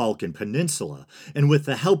in the Balkan Peninsula, and with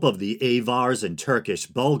the help of the Avars and Turkish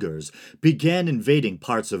Bulgars, began invading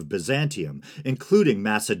parts of Byzantium, including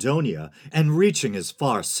Macedonia, and reaching as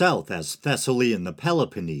far south as Thessaly and the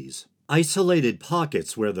Peloponnese. Isolated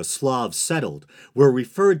pockets where the Slavs settled were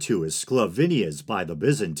referred to as Sklavinias by the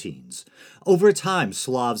Byzantines. Over time,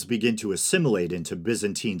 Slavs began to assimilate into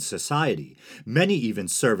Byzantine society, many even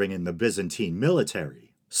serving in the Byzantine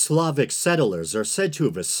military. Slavic settlers are said to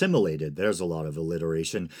have assimilated, there's a lot of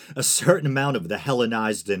alliteration, a certain amount of the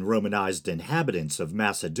Hellenized and Romanized inhabitants of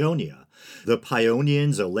Macedonia, the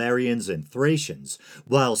Paeonians, Illyrians, and Thracians,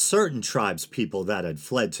 while certain tribespeople that had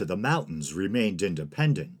fled to the mountains remained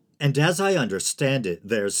independent. And as I understand it,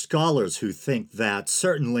 there's scholars who think that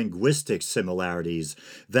certain linguistic similarities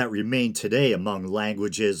that remain today among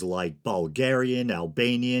languages like Bulgarian,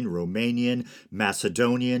 Albanian, Romanian,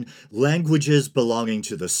 Macedonian, languages belonging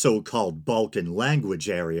to the so-called Balkan language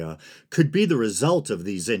area, could be the result of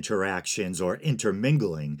these interactions or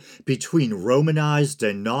intermingling between Romanized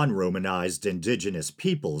and non-Romanized indigenous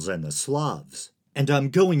peoples and the Slavs. And I'm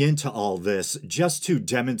going into all this just to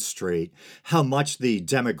demonstrate how much the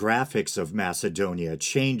demographics of Macedonia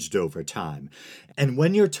changed over time. And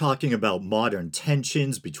when you're talking about modern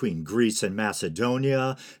tensions between Greece and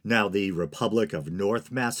Macedonia, now the Republic of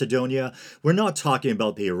North Macedonia, we're not talking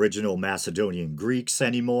about the original Macedonian Greeks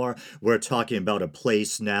anymore. We're talking about a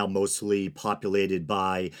place now mostly populated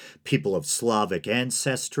by people of Slavic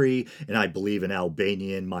ancestry, and I believe an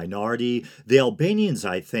Albanian minority. The Albanians,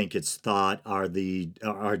 I think it's thought, are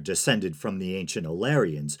descended from the ancient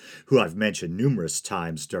Illyrians, who I've mentioned numerous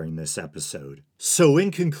times during this episode. So, in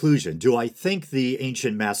conclusion, do I think the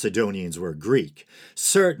ancient Macedonians were Greek?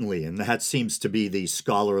 Certainly, and that seems to be the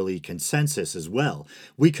scholarly consensus as well.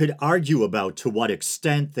 We could argue about to what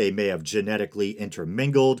extent they may have genetically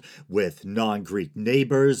intermingled with non-Greek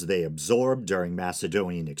neighbors they absorbed during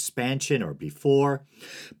Macedonian expansion or before,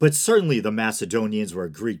 but certainly the Macedonians were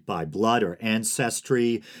Greek by blood or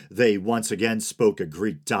ancestry. They once again spoke a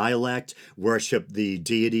Greek dialect, worshipped the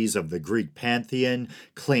deities of the Greek pantheon,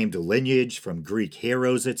 claimed lineage from Greek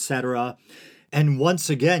heroes, etc., and once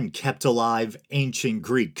again kept alive ancient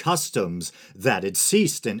Greek customs that had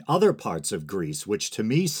ceased in other parts of Greece, which to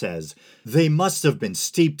me says they must have been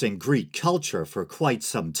steeped in Greek culture for quite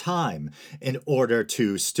some time in order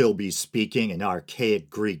to still be speaking an archaic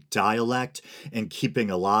Greek dialect and keeping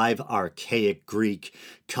alive archaic Greek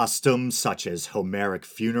customs such as Homeric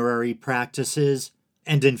funerary practices.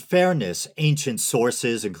 And in fairness, ancient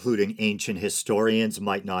sources, including ancient historians,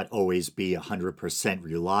 might not always be 100%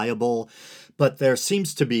 reliable, but there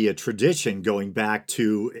seems to be a tradition going back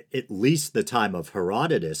to at least the time of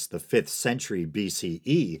Herodotus, the 5th century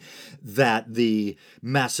BCE, that the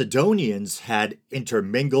Macedonians had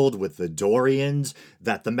intermingled with the Dorians,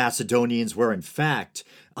 that the Macedonians were in fact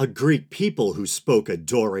a Greek people who spoke a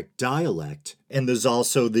Doric dialect. And there's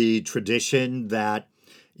also the tradition that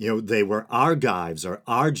they were Argives or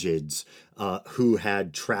Argids who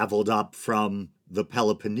had traveled up from the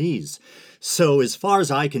Peloponnese. So as far as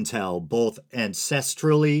I can tell, both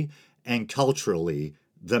ancestrally and culturally,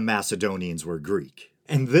 the Macedonians were Greek.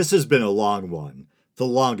 And this has been a long one, the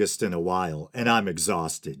longest in a while, and I'm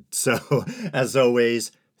exhausted. So, as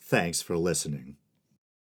always, thanks for listening.